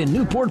in-house in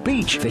Newport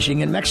Beach. Fishing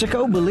in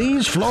Mexico,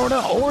 Belize,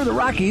 Florida, or the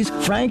Rockies,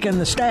 Frank and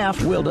the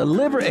staff will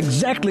deliver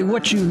exactly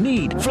what you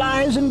need.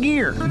 Flies and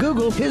gear.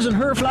 Google His and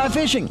Her Fly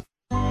Fishing.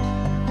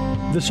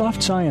 The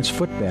Soft Science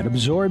footbed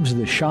absorbs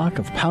the shock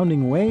of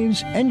pounding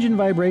waves, engine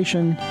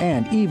vibration,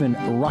 and even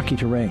rocky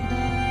terrain.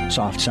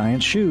 Soft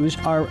Science shoes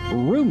are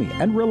roomy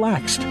and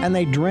relaxed, and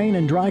they drain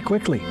and dry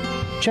quickly.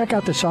 Check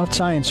out the Soft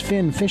Science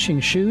Fin fishing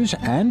shoes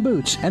and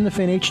boots and the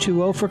Fin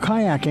H2O for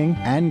kayaking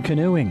and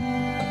canoeing.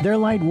 They're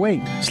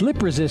lightweight,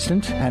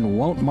 slip-resistant, and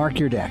won't mark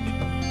your deck.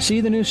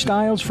 See the new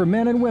styles for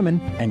men and women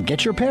and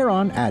get your pair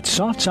on at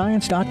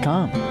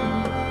softscience.com.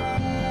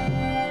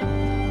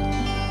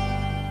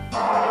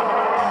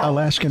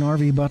 Alaskan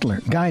RV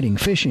Butler. Guiding,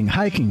 fishing,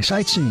 hiking,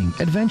 sightseeing,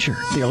 adventure.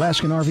 The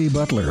Alaskan RV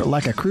Butler.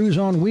 Like a cruise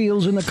on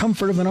wheels in the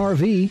comfort of an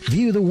RV,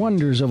 view the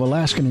wonders of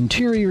Alaskan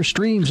interior,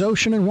 streams,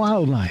 ocean, and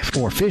wildlife.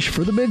 Or fish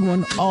for the big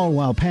one, all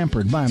while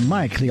pampered by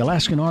Mike, the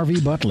Alaskan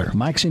RV Butler.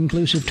 Mike's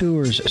inclusive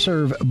tours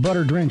serve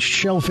butter-drenched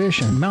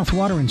shellfish and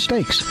mouth-watering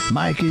steaks.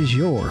 Mike is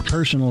your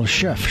personal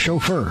chef,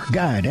 chauffeur,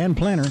 guide, and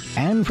planner.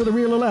 And for the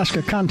real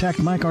Alaska, contact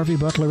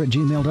MikeRVButler at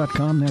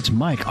gmail.com. That's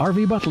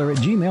MikeRVButler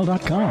at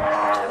gmail.com.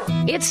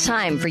 It's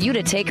time for you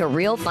to take a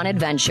real fun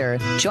adventure.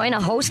 Join a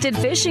hosted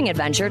fishing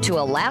adventure to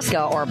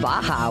Alaska or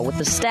Baja with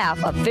the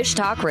staff of Fish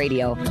Talk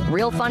Radio.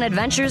 Real Fun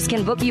Adventures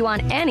can book you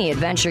on any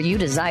adventure you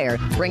desire.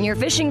 Bring your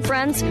fishing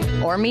friends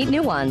or meet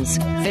new ones.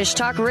 Fish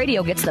Talk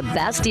Radio gets the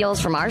best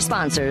deals from our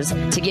sponsors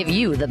to give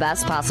you the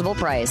best possible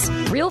price.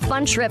 Real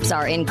Fun trips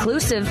are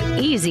inclusive,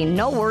 easy,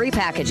 no-worry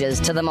packages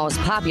to the most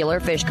popular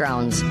fish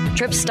grounds.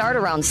 Trips start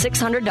around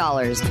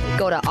 $600.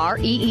 Go to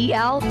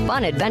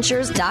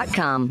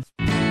REELFunadventures.com.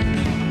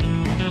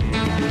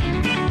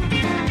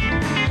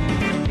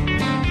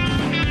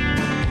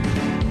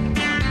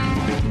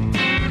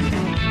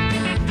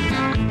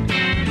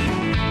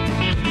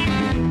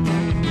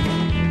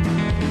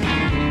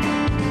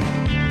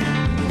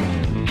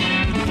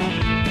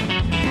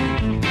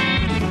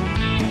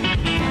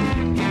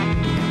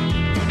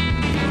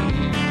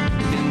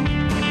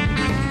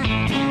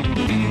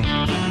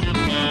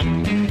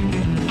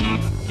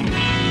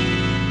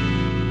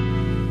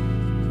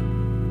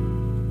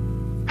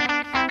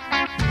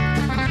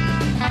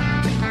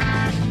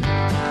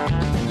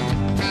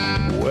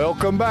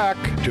 Welcome back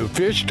to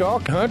Fish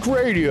Talk Hunt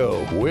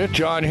Radio with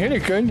John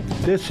Hennigan.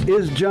 This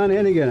is John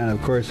Hennigan, and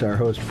of course our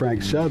host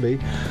Frank Selby,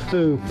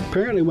 who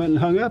apparently went and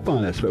hung up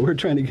on us, but we're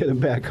trying to get him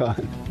back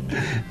on.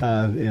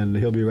 And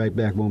he'll be right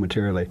back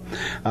momentarily.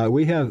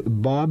 We have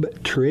Bob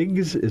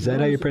Triggs. Is that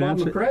how you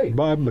pronounce it?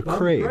 Bob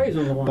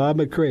McCrae. Bob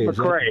McCrae.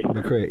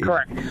 McCrae.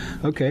 Correct.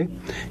 Okay.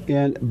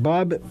 And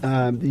Bob,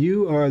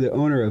 you are the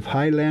owner of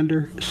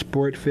Highlander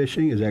Sport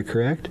Fishing. Is that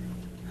correct?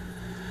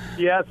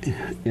 Yes.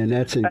 And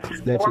that's in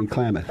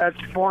Klamath. That's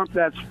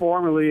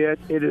formerly it.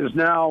 It is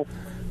now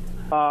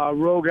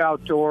Rogue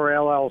Outdoor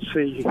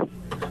LLC.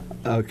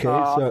 Okay.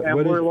 And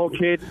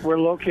we're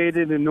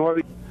located in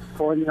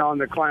on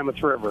the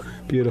Klamath River.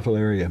 Beautiful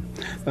area.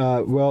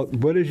 Well,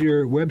 what is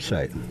your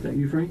website? Is that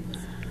you, Frank?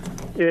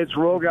 It's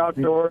Rogue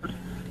Outdoors.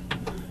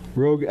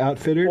 Rogue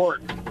Outfitters?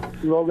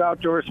 Rogue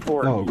Outdoor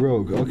Sports. Oh,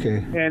 Rogue, okay.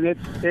 And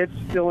it's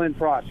still in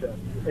process.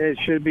 It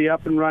should be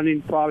up and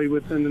running probably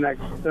within the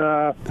next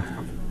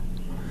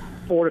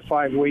 4 to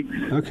 5 weeks.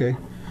 Okay.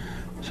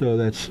 So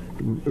that's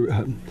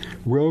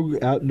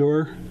Rogue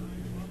Outdoor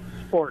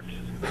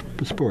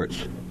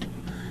Sports.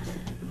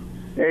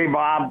 Hey,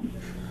 Bob.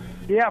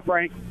 Yeah,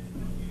 Frank.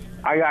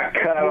 I got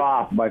cut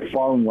off. My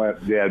phone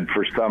went dead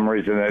for some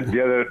reason. It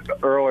did it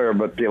earlier,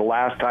 but the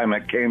last time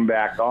it came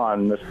back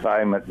on, this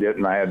time it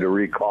didn't. I had to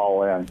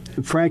recall in.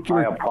 Frank,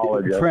 I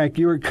apologize. Frank,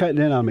 you were cutting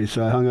in on me,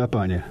 so I hung up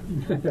on you.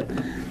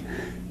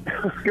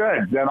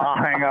 Good. Then I'll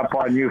hang up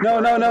on you. No.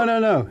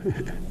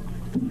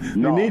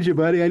 I need you,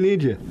 buddy. I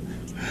need you.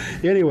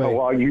 Anyway.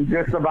 Well, you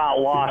just about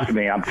lost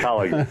me, I'm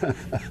telling you.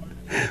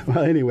 Well,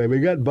 anyway, we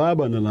got Bob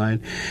on the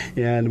line,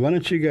 and why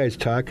don't you guys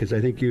talk? Because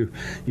I think you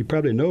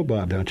probably know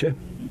Bob, don't you?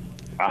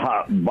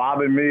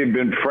 Bob and me have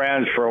been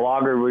friends for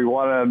longer than we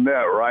want to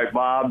admit, right,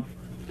 Bob?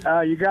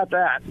 You got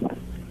that.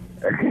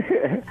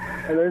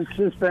 There's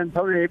just been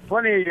plenty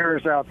of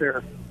years out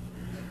there.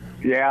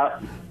 Yeah.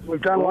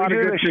 We've done a lot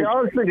of good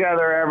shows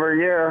together every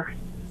year.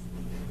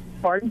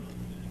 Pardon?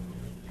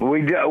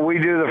 We do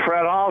the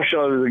Fred Hall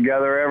shows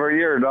together every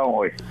year, don't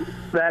we?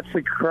 That's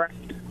correct.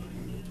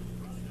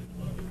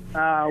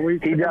 We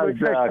fish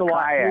a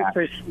lot.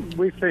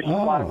 We fish a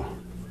lot.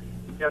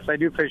 Yes, I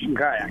do fish and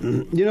kayak.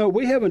 You know,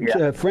 we haven't,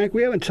 Frank,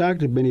 we haven't talked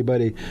to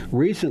anybody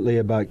recently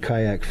about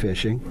kayak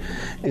fishing,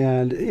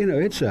 and you know,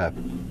 it's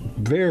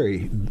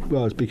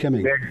it's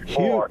becoming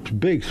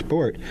big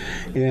sport,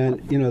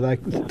 and you know,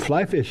 like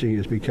fly fishing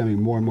is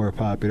becoming more and more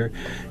popular,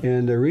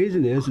 and the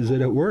reason is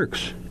that it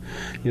works.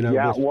 You know.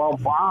 Yeah. Well,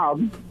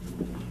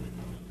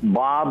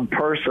 Bob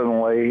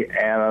personally,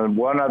 and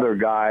one other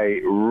guy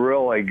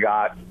really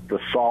got the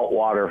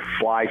saltwater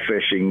fly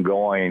fishing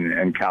going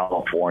in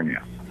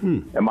California.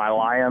 Am I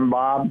lying,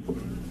 Bob?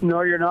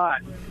 No, you're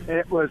not.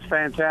 It was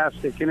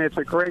fantastic, and it's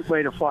a great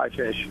way to fly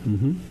fish.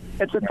 Mm-hmm.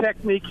 It's a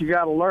technique you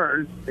got to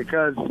learn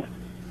because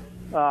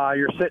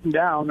you're sitting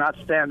down, not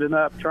standing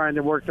up, trying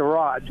to work the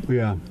rod.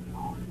 Yeah.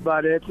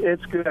 But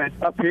it's good.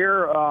 Up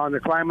here on the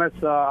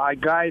Klamath, I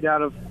guide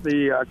out of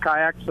the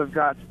kayaks. I've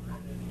got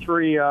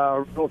 3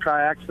 little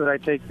kayaks that I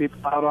take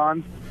people out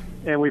on,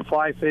 and we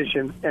fly fish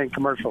and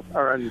commercial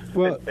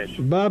fish.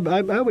 Bob,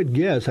 I would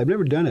guess, I've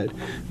never done it,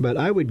 but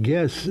I would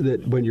guess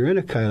that when you're in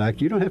a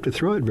kayak, you don't have to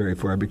throw it very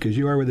far because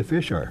you are where the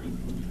fish are.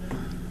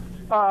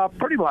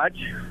 Pretty much.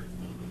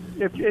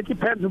 It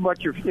depends on what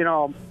if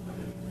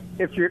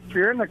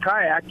you're in the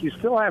kayak, you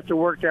still have to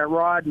work that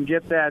rod and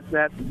get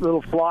that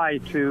little fly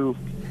to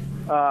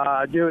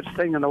do its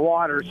thing in the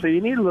water. So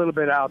you need a little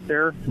bit out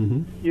there.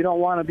 Mm-hmm. You don't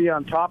want to be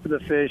on top of the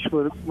fish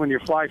when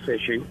you're fly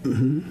fishing.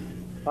 Mm-hmm.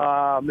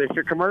 If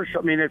you're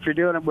commercial, if you're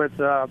doing it with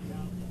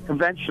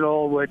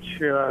conventional, which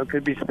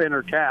could be spin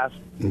or cast,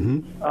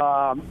 then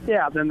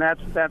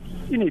that's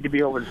you need to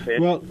be over the fish.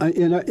 Well,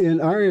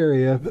 in our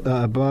area,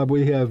 Bob,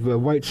 we have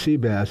white sea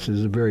bass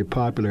is very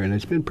popular, and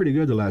it's been pretty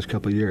good the last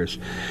couple of years.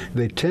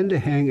 They tend to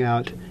hang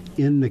out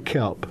in the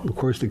kelp. Of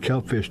course, the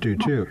kelp fish do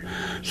too.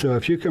 So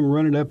if you come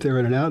running up there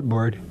on an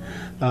outboard,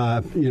 by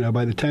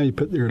the time you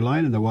put your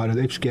line in the water,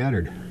 they've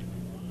scattered.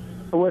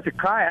 With a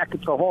kayak,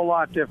 it's a whole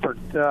lot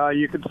different.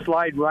 You can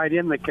slide right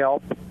in the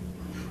kelp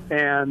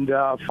and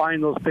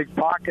find those big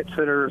pockets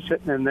that are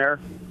sitting in there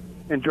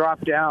and drop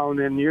down,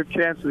 and your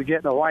chances of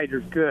getting a white are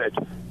good.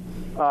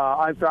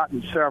 I've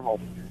gotten several,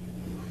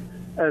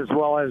 as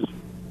well as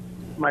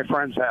my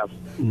friends have.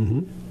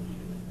 Mm-hmm.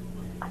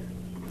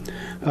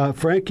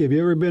 Frank, have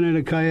you ever been in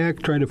a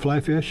kayak trying to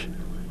fly fish?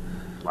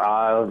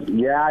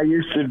 Yeah, I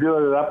used to do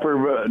it at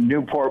Upper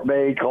Newport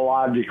Bay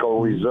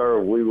Ecological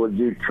Reserve. We would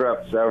do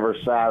trips every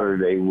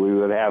Saturday. We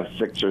would have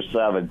 6 or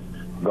 7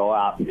 go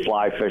out and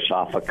fly fish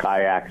off of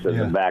kayaks in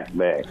the back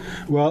bay.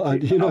 Well,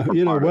 you know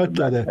what?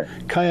 The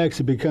kayaks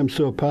have become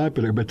so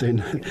popular, but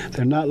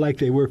they're not like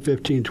they were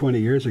 15, 20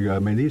 years ago. I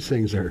mean, these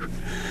things are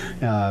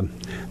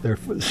they're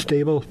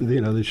stable. You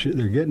know,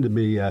 they're getting to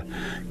be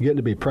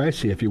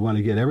pricey if you want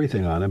to get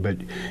everything on them. But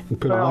you can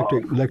put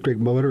electric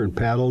motor and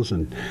paddles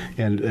and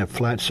a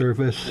flat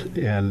surface,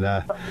 and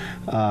they're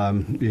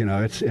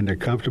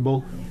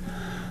comfortable.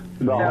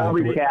 The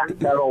Hobie Cat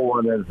pedal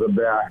one is the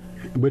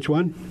best. Which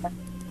one?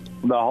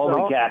 The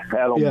Hobie Cat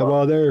pedal. Yeah,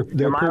 well, they're.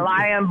 Am I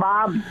lying,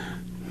 Bob?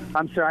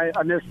 I'm sorry,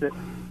 I missed it.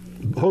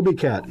 Hobie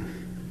Cat.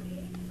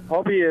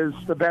 Hobie is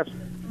the best,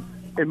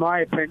 in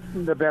my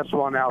opinion, the best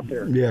one out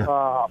there.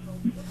 Yeah.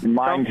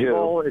 Mine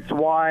too. It's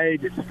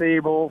wide. It's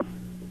stable.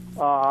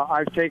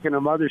 I've taken a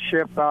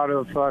mothership out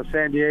of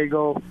San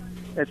Diego.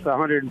 It's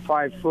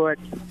 105 foot.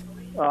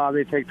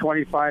 They take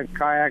 25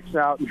 kayaks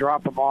out and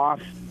drop them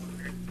off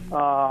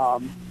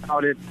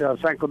out at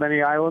San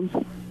Clemente Islands.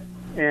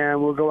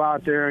 And we'll go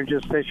out there and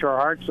just fish our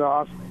hearts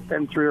off,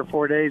 spend 3 or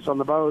 4 days on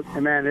the boat,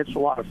 and man, it's a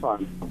lot of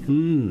fun.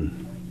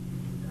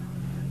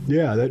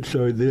 Yeah,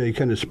 so they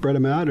kind of spread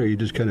them out, or you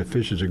just kind of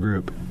fish as a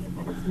group?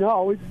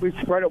 No, we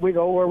spread it. We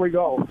go where we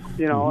go.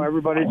 You know,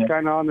 everybody's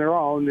kind of on their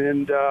own,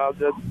 and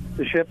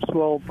the ships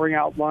will bring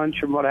out lunch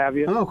and what have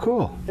you. Oh,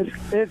 cool.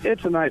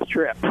 It's a nice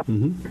trip.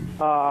 Can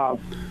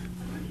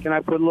I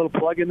put a little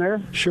plug in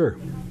there? Sure.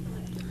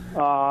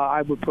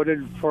 I would put it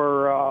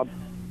for.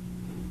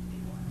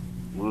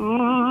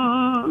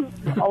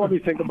 Let me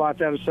think about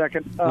that a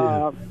second.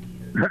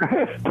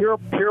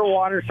 Pure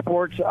Water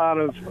Sports out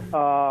of.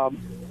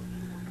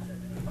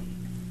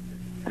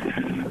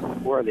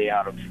 Where are they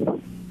out of?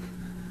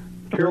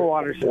 Pure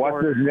Water Sports.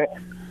 What's his name?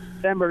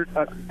 Denver,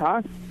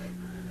 huh?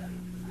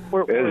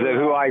 Is it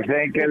who I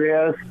think it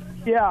is?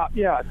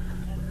 Yeah.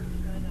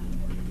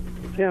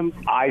 Tim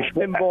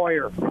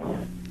Boyer.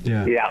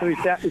 Yeah. So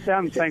he's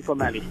down in San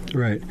Clemente.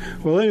 Right.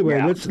 Well,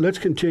 anyway, let's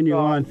continue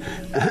on.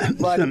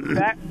 But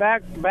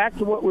back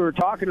to what we were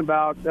talking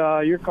about.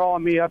 You're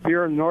calling me up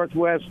here in the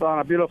Northwest on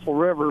a beautiful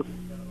river.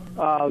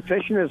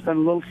 Fishing has been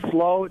a little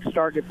slow. It's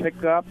starting to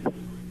pick up.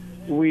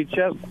 We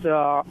just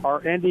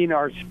are ending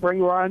our spring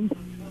run.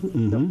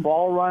 The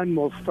fall run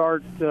will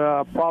start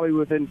probably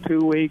within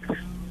 2 weeks.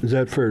 Is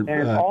that for?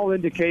 And all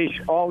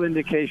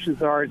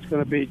indications are it's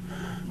going to be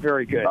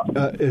very good.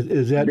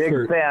 Is that big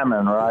for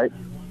salmon, right?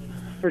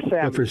 For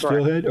salmon, for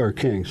steelhead or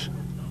kings?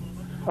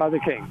 The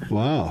kings.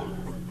 Wow.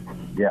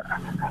 Yeah.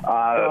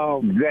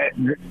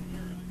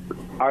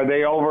 Are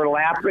they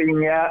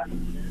overlapping yet?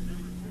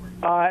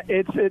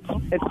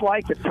 It's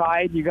like a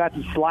tide. You got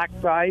the slack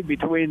tide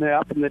between the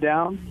up and the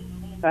down.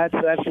 That's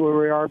where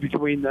we are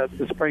between the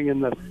spring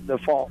and the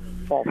fall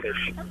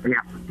fish.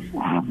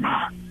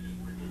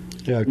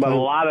 Yeah, but a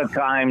lot of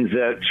times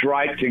it's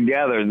right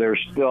together. There's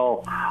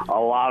still a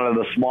lot of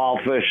the small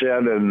fish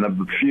in and a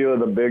few of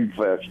the big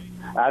fish.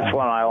 That's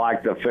when I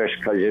like to fish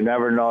because you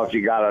never know if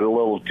you got a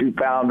little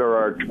 2-pounder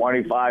or a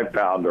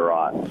 25-pounder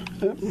on.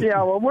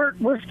 Yeah, well,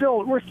 we're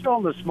still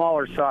in the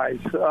smaller size.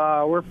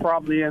 We're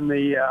probably in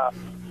the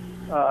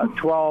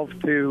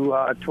 12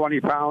 to 20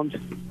 pounds.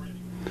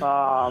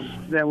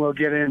 Then we'll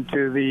get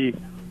into the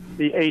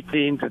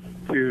 18 to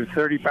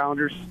 30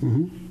 pounders.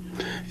 And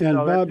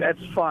so Bob,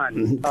 that's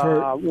fun.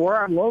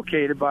 Where I'm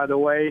located, by the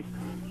way,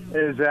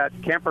 is at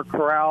Kemper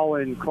Corral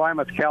in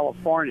Klamath,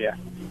 California.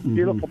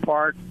 Beautiful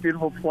park,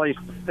 beautiful place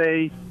to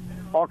stay,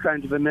 all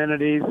kinds of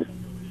amenities,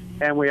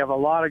 and we have a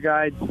lot of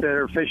guides that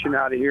are fishing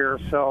out of here.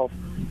 So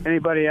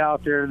anybody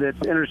out there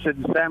that's interested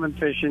in salmon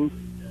fishing,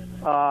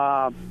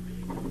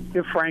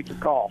 give Frank a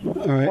call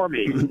or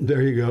me.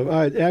 There you go.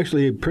 I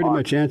actually pretty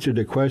much answered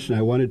the question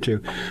I wanted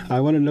to.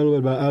 I want to know a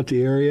little bit about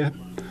the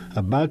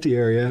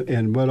area,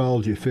 and what all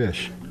do you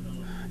fish,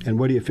 and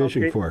what are you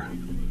fishing for?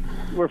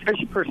 We're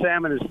fishing for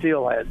salmon and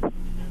steelhead,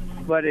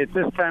 but at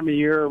this time of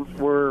year,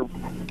 we're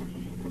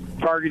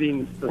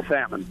targeting the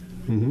salmon.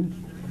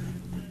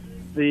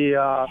 The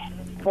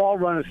fall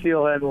run of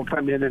steelhead will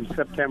come in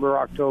September,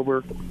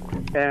 October,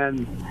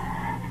 and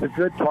the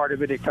good part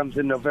of it comes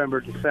in November,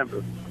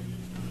 December.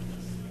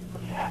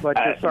 But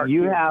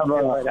you have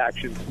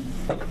action.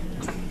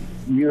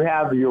 You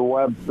have your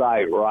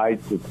website,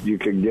 right? That you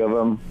can give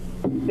them.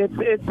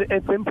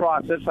 It's in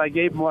process. I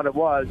gave them what it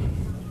was.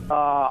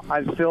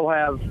 I still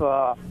have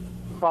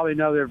probably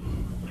another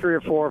 3 or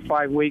 4 or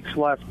 5 weeks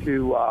left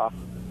to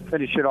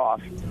finish it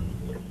off.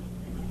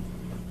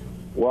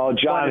 Well,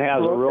 John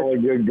has a really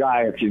good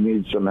guy if you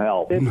need some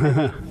help.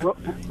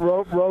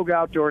 Rogue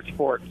Outdoor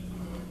Sports.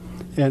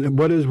 And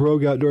what is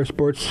Rogue Outdoor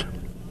Sports?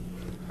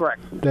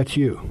 Correct. That's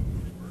you.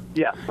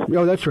 Yes.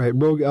 Oh, that's right.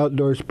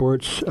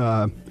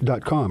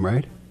 RogueOutdoorSports.com,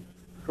 right?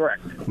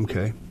 Correct.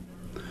 Okay.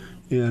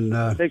 And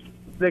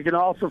they can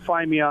also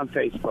find me on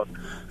Facebook.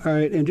 All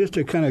right. And just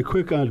a kind of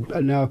quick on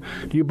now,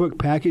 do you book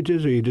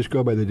packages or you just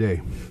go by the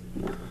day?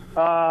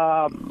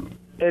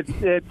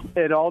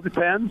 It all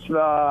depends.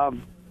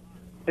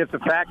 If the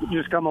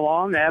packages come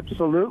along,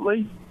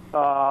 absolutely.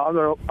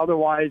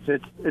 Otherwise,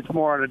 it's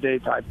more on a day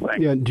type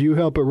thing. Yeah. Do you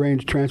help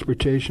arrange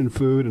transportation,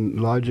 food, and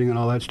lodging and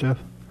all that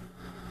stuff?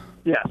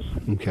 Yes.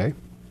 Okay.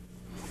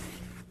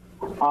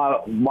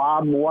 Bob,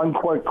 one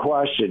quick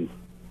question.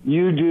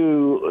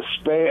 You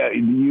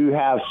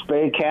have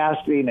spey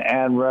casting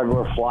and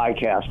regular fly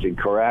casting,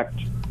 correct?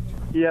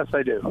 Yes,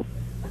 I do.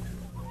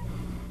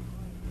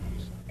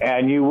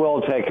 And you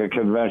will take a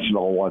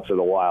conventional once in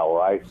a while,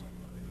 right?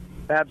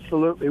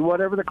 Absolutely.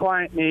 Whatever the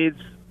client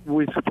needs,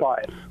 we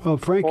supply it. Well,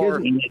 Frank,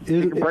 he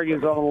can bring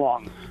his own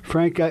along.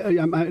 Frank,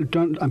 I'm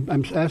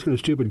asking a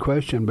stupid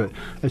question, but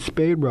a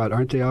spade rod,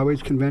 aren't they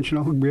always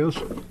conventional reels?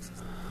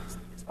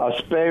 A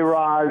spey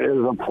rod is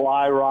a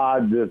fly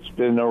rod that's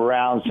been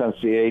around since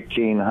the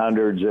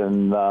 1800s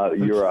in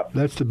Europe.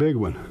 That's the big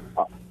one.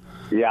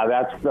 Yeah,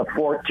 that's the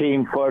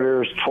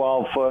 14-footers,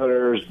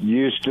 12-footers,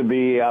 used to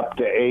be up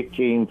to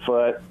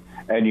 18-foot,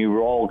 and you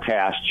roll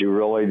cast. You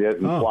really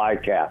didn't fly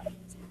cast.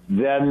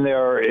 Then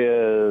there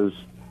is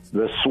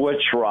the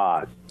switch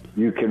rod.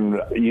 You can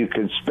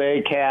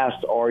spey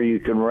cast or you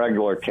can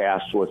regular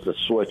cast with the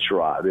switch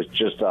rod. It's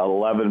just an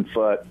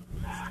 11-foot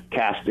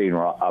casting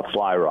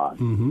fly rod.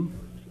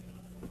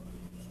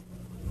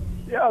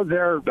 Yeah,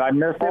 Did I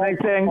miss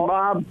anything,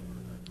 Bob?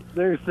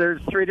 There's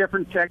 3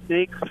 different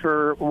techniques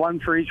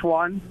for each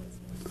one.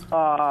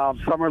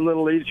 Some are a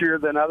little easier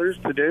than others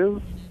to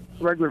do.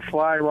 Regular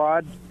fly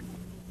rod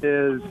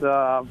is,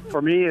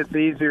 for me, it's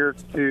easier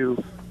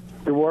to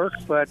work,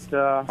 but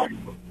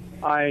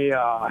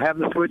I have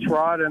the switch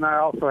rod and I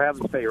also have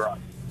the spay rod.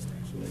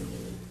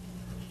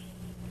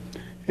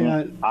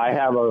 Yeah. I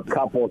have a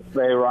couple of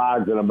spay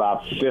rods and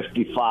about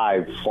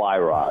 55 fly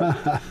rods.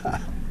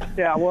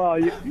 Yeah, well,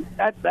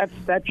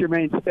 that's your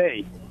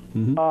mainstay.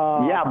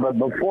 Mm-hmm. Yeah, but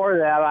before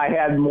that, I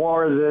had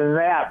more than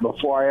that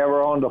before I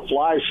ever owned a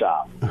fly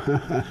shop.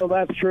 Well,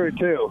 that's true,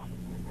 too.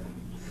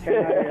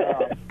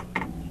 And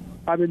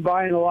I've been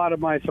buying a lot of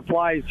my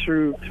supplies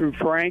through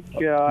Frank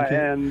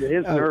and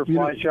his Nerf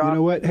fly shop. You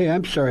know what? Hey,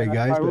 I'm sorry,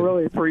 guys. I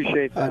really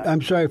appreciate that.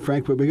 I'm sorry,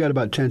 Frank, but we got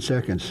about 10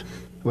 seconds.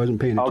 I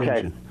wasn't paying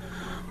attention. Okay.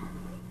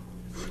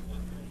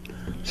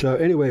 So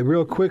anyway,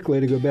 real quickly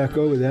to go back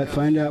over that,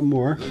 find out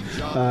more,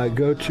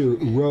 go to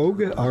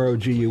Rogue,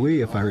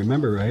 R-O-G-U-E, if I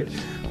remember right,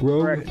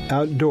 Rogue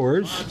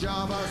Outdoors,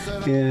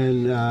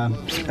 and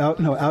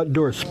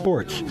Outdoor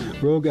Sports,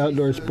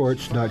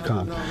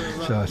 RogueOutdoorSports.com.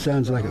 So it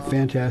sounds like a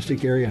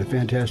fantastic area and a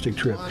fantastic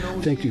trip.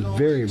 Thank you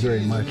very,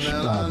 very much,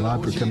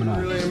 Bob, for coming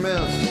on.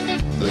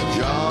 The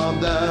job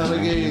that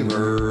I gave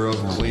her of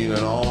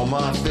cleaning all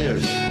my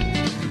fish.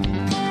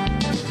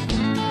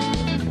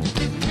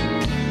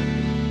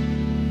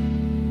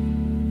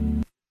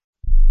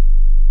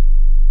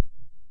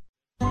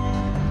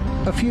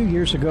 A few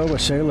years ago, a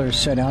sailor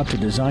set out to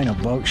design a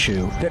boat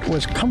shoe that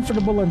was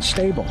comfortable and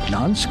stable,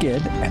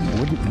 non-skid, and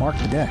wouldn't mark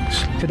the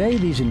decks. Today,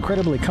 these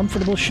incredibly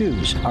comfortable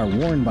shoes are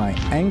worn by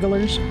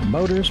anglers,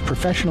 boaters,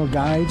 professional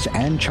guides,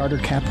 and charter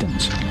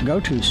captains.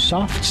 Go to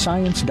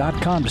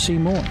softscience.com to see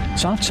more.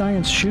 Soft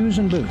Science shoes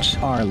and boots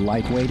are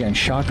lightweight and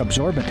shock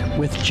absorbent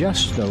with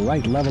just the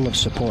right level of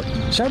support.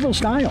 Several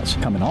styles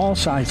come in all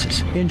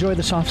sizes. Enjoy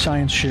the Soft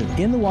Science shoe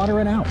in the water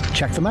and out.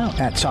 Check them out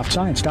at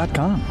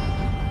softscience.com.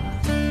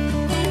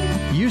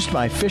 Used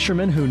by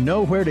fishermen who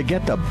know where to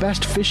get the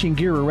best fishing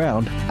gear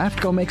around,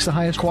 AFTCO makes the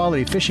highest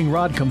quality fishing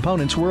rod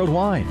components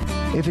worldwide.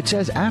 If it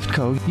says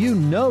AFTCO, you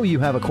know you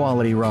have a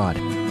quality rod.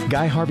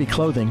 Guy Harvey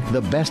Clothing, the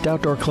best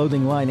outdoor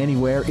clothing line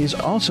anywhere, is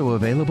also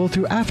available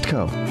through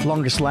AFTCO.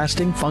 Longest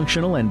lasting,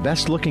 functional, and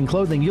best looking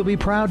clothing you'll be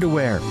proud to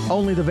wear.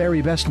 Only the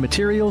very best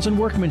materials and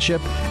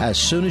workmanship. As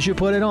soon as you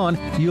put it on,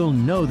 you'll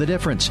know the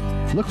difference.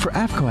 Look for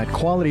AFTCO at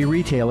quality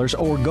retailers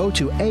or go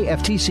to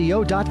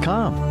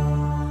aftco.com.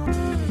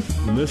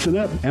 Listen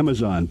up,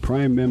 Amazon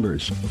Prime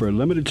members. For a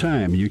limited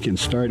time, you can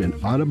start an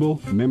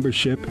Audible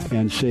membership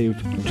and save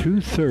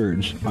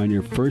 2/3 on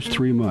your first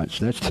 3 months.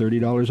 That's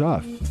 $30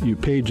 off. You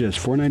pay just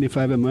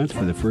 $4.95 a month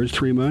for the first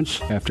 3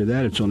 months. After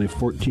that, it's only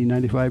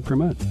 $14.95 per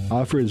month.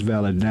 Offer is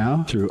valid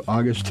now through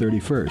August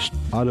 31st.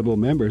 Audible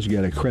members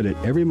get a credit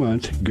every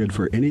month, good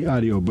for any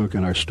audiobook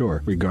in our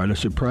store,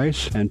 regardless of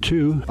price, and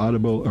 2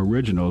 Audible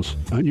originals.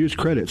 Unused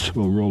credits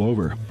will roll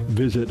over.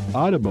 Visit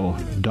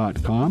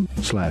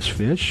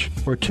audible.com/fish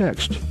or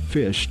text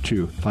FISH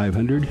to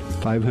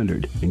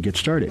 500-500 and get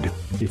started.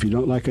 If you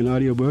don't like an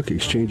audiobook,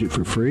 exchange it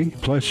for free.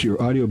 Plus, your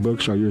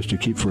audiobooks are yours to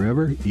keep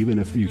forever, even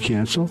if you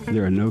cancel.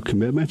 There are no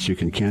commitments. You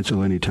can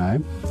cancel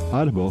anytime.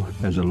 Audible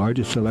has the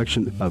largest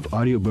selection of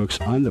audiobooks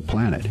on the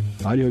planet.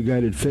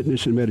 Audio-guided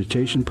fitness and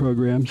meditation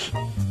programs.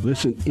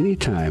 Listen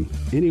anytime,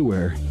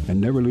 anywhere, and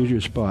never lose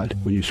your spot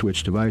when you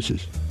switch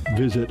devices.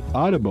 Visit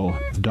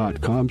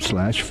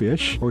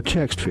audible.com/fish or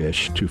text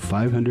FISH to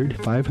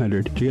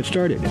 500-500 to get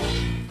started.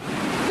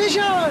 Fish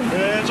on!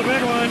 It's a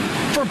big one.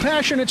 For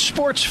passionate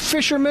sports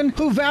fishermen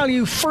who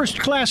value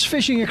first-class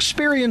fishing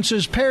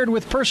experiences paired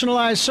with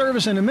personalized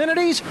service and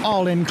amenities,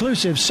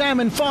 all-inclusive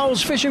Salmon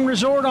Falls Fishing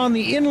Resort on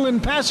the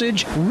Inland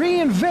Passage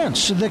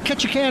reinvents the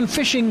Ketchikan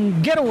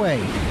fishing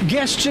getaway.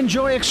 Guests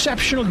enjoy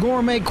exceptional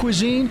gourmet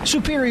cuisine,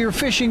 superior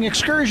fishing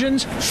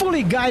excursions,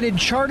 fully guided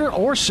charter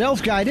or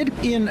self-guided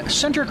in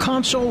center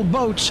console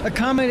boats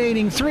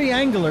accommodating 3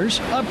 anglers,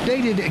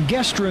 updated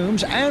guest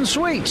rooms and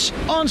suites,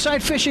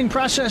 on-site fishing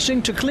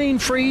processing to clean,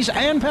 freeze,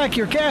 and pack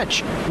your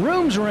catch.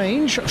 Rooms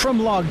range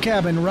from log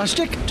cabin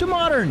rustic to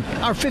modern.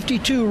 Our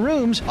 52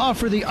 rooms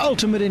offer the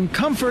ultimate in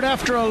comfort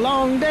after a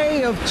long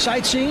day of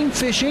sightseeing,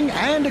 fishing,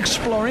 and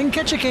exploring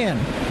Ketchikan.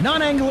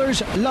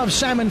 Non-anglers love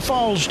Salmon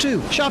Falls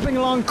too. Shopping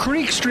along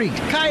Creek Street,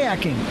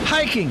 kayaking,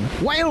 hiking,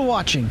 whale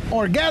watching,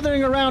 or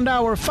gathering around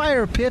our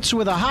fire pits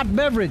with a hot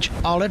beverage,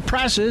 all at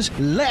prices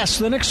less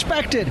than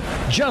expected.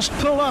 Just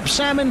pull up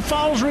Salmon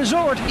Falls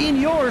Resort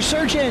in your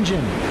search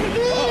engine.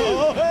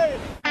 Oh, hey.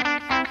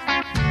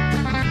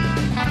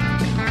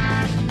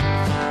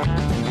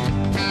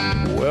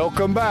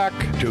 Welcome back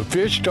to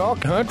Fish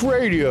Talk Hunt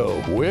Radio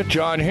with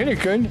John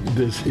Hennigan.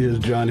 This is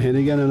John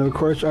Hennigan, and of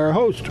course our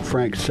host,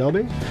 Frank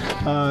Selby.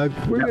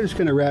 We're just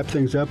going to wrap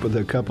things up with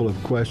a couple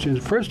of questions.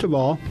 First of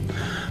all,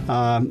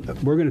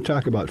 we're going to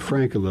talk about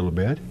Frank a little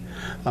bit.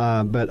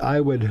 But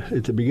I would,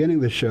 at the beginning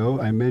of the show,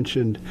 I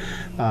mentioned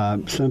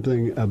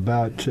something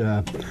about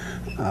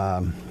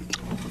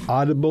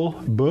Audible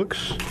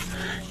books.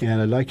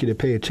 and I'd like you to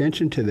pay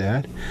attention to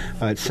that.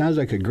 It sounds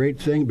like a great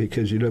thing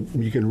because you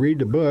can read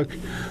the book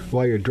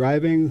while you're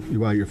driving,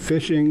 while you're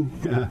fishing,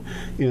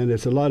 and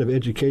it's a lot of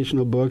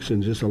educational books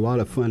and just a lot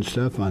of fun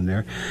stuff on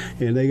there.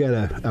 And they got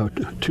a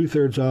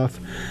 2/3 off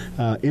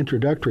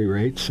introductory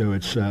rate, so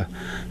it's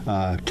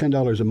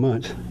 $10 a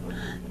month,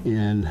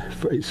 and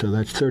so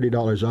that's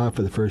 $30 off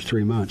for the first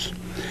 3 months.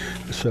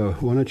 So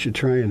why don't you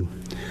try and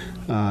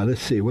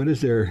let's see, what is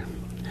there?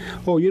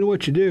 Oh, you know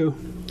what you do?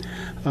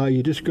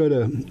 You just go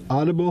to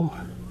audible.com.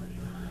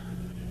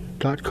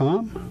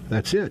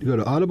 That's it. Go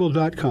to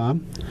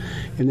audible.com,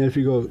 and then if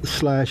you go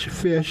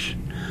 /fish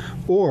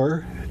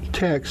or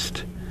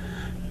text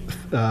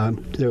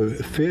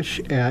the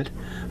fish at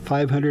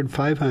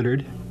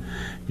 500,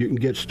 you can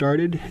get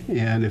started.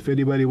 And if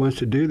anybody wants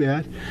to do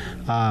that,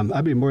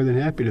 I'd be more than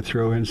happy to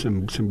throw in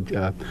some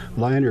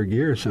line or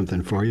gear or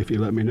something for you if you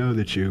let me know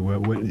that you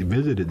went and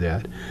visited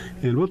that,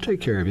 and we'll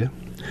take care of you.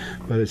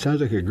 But it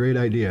sounds like a great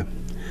idea.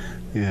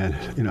 And,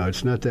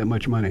 it's not that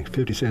much money,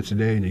 50 cents a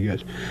day, and you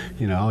get,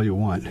 all you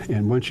want.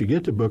 And once you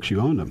get the books, you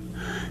own them,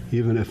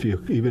 even if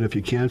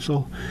you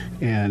cancel.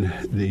 And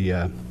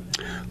the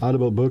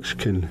Audible books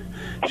can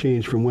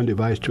change from one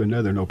device to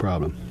another, no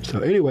problem. So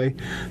anyway,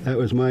 that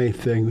was my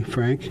thing,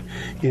 Frank.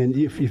 And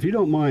if you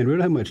don't mind, we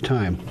don't have much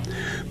time,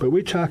 but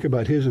we talk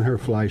about his and her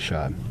fly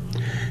shop.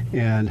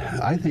 And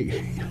I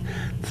think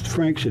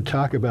Frank should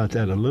talk about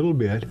that a little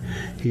bit.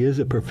 He is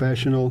a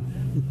professional,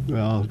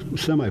 well,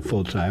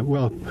 semi-full-time.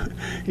 Well,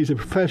 he's a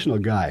professional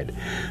guide.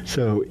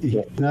 So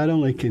not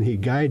only can he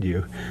guide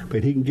you,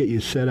 but he can get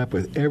you set up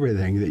with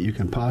everything that you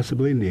can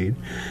possibly need.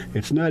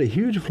 It's not a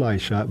huge fly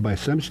shop by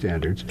some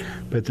standards,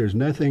 but there's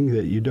nothing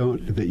that you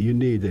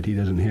need that he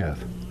doesn't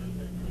have.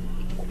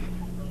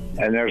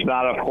 And there's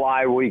not a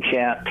fly we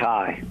can't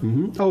tie.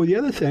 Mm-hmm. Oh, the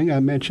other thing I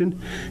mentioned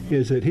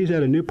is that he's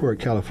out of Newport,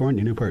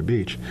 California, Newport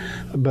Beach.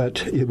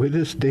 But with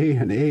this day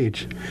and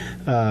age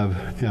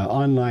of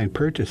online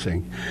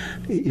purchasing,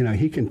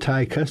 he can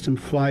tie custom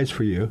flies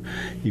for you.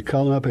 You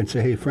call him up and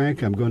say, "Hey,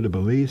 Frank, I'm going to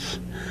Belize.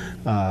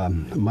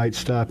 Might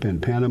stop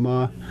in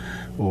Panama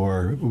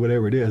or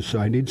whatever it is, so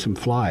I need some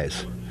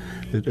flies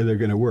that they're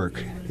going to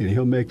work." And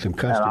he'll make them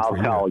custom for you.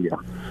 And I'll call you.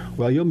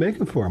 Well, you'll make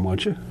them for him,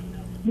 won't you?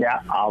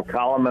 Yeah, I'll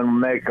call him and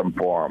make them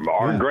for him.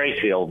 Or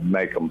Gracie will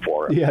make them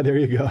for him. Yeah, there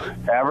you go.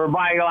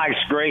 Everybody likes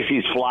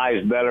Gracie's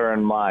flies better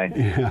than mine.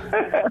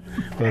 Yeah.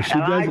 Well, she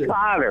does I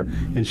taught her.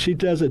 And she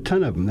does a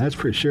ton of them, that's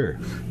for sure.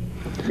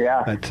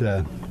 Yeah. But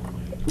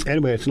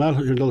anyway, it's not a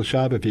little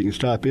shop if you can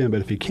stop in,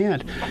 but if you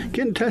can't,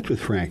 get in touch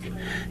with Frank.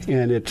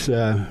 And it's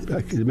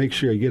make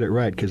sure you get it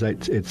right, because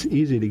it's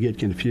easy to get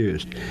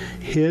confused.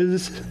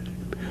 His,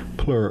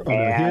 plural,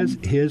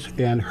 his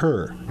and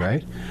her,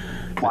 right?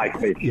 Fly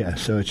fishing. Yeah,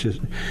 so it's just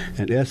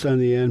an S on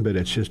the end, but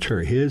it's just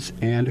her, his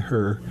and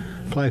her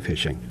fly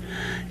fishing,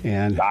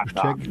 and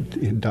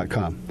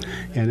 .com.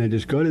 And then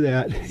just go to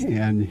that,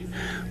 and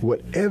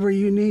whatever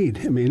you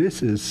need. I mean,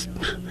 this is,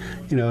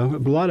 a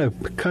lot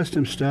of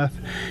custom stuff,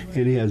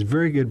 and he has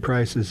very good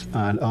prices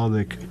on all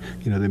the,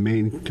 the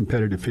main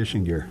competitive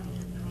fishing gear.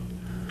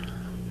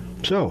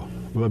 So,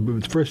 well,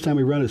 it's the first time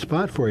we run a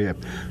spot for you,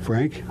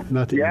 Frank.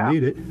 Not that you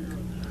need it.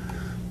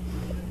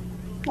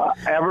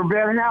 Ever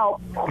been out?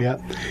 Yeah.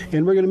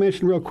 And we're going to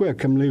mention real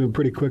quick, I'm leaving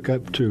pretty quick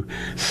up to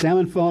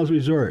Salmon Falls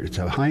Resort. It's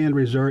a high-end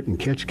resort in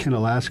Ketchikan,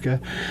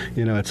 Alaska.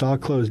 It's all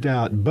closed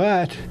out.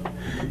 But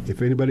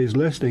if anybody's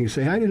listening,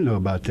 say, I didn't know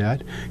about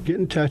that, get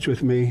in touch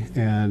with me,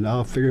 and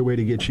I'll figure a way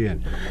to get you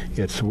in.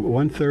 It's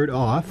 1/3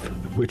 off,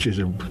 which is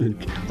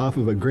off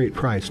of a great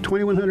price.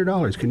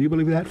 $2,100. Can you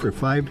believe that? For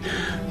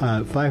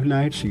five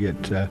nights, you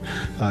get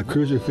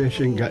cruiser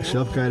fishing,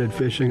 self-guided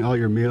fishing, all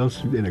your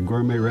meals in a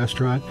gourmet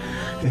restaurant.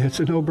 It's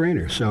a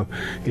no-brainer. So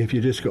if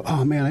you just go,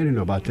 oh man, I didn't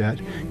know about that,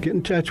 get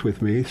in touch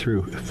with me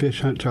through Fish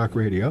Hunt Talk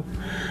Radio,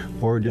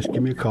 or just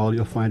give me a call.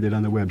 You'll find it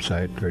on the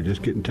website, or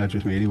just get in touch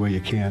with me any way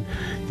you can.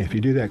 If you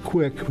do that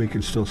quick, we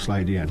can still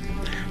slide you in.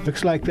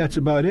 Looks like that's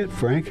about it,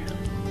 Frank.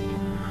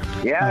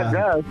 Yeah, it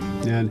does.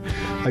 And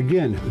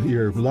again,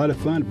 you're a lot of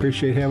fun.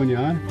 Appreciate having you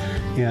on.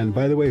 And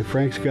by the way,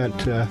 Frank's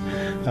got a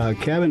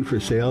cabin for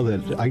sale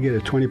that I get a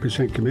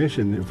 20%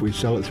 commission if we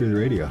sell it through the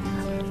radio.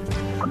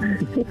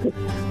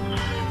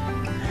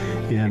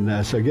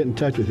 And so get in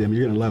touch with him.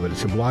 You're going to love it.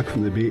 It's a block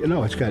from the beach.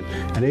 No, it's got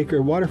an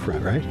acre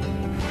waterfront, right?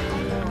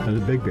 And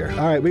the Big Bear.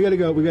 All right, we got to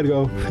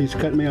go. He's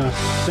cutting me off.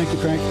 Thank you,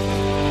 Frank.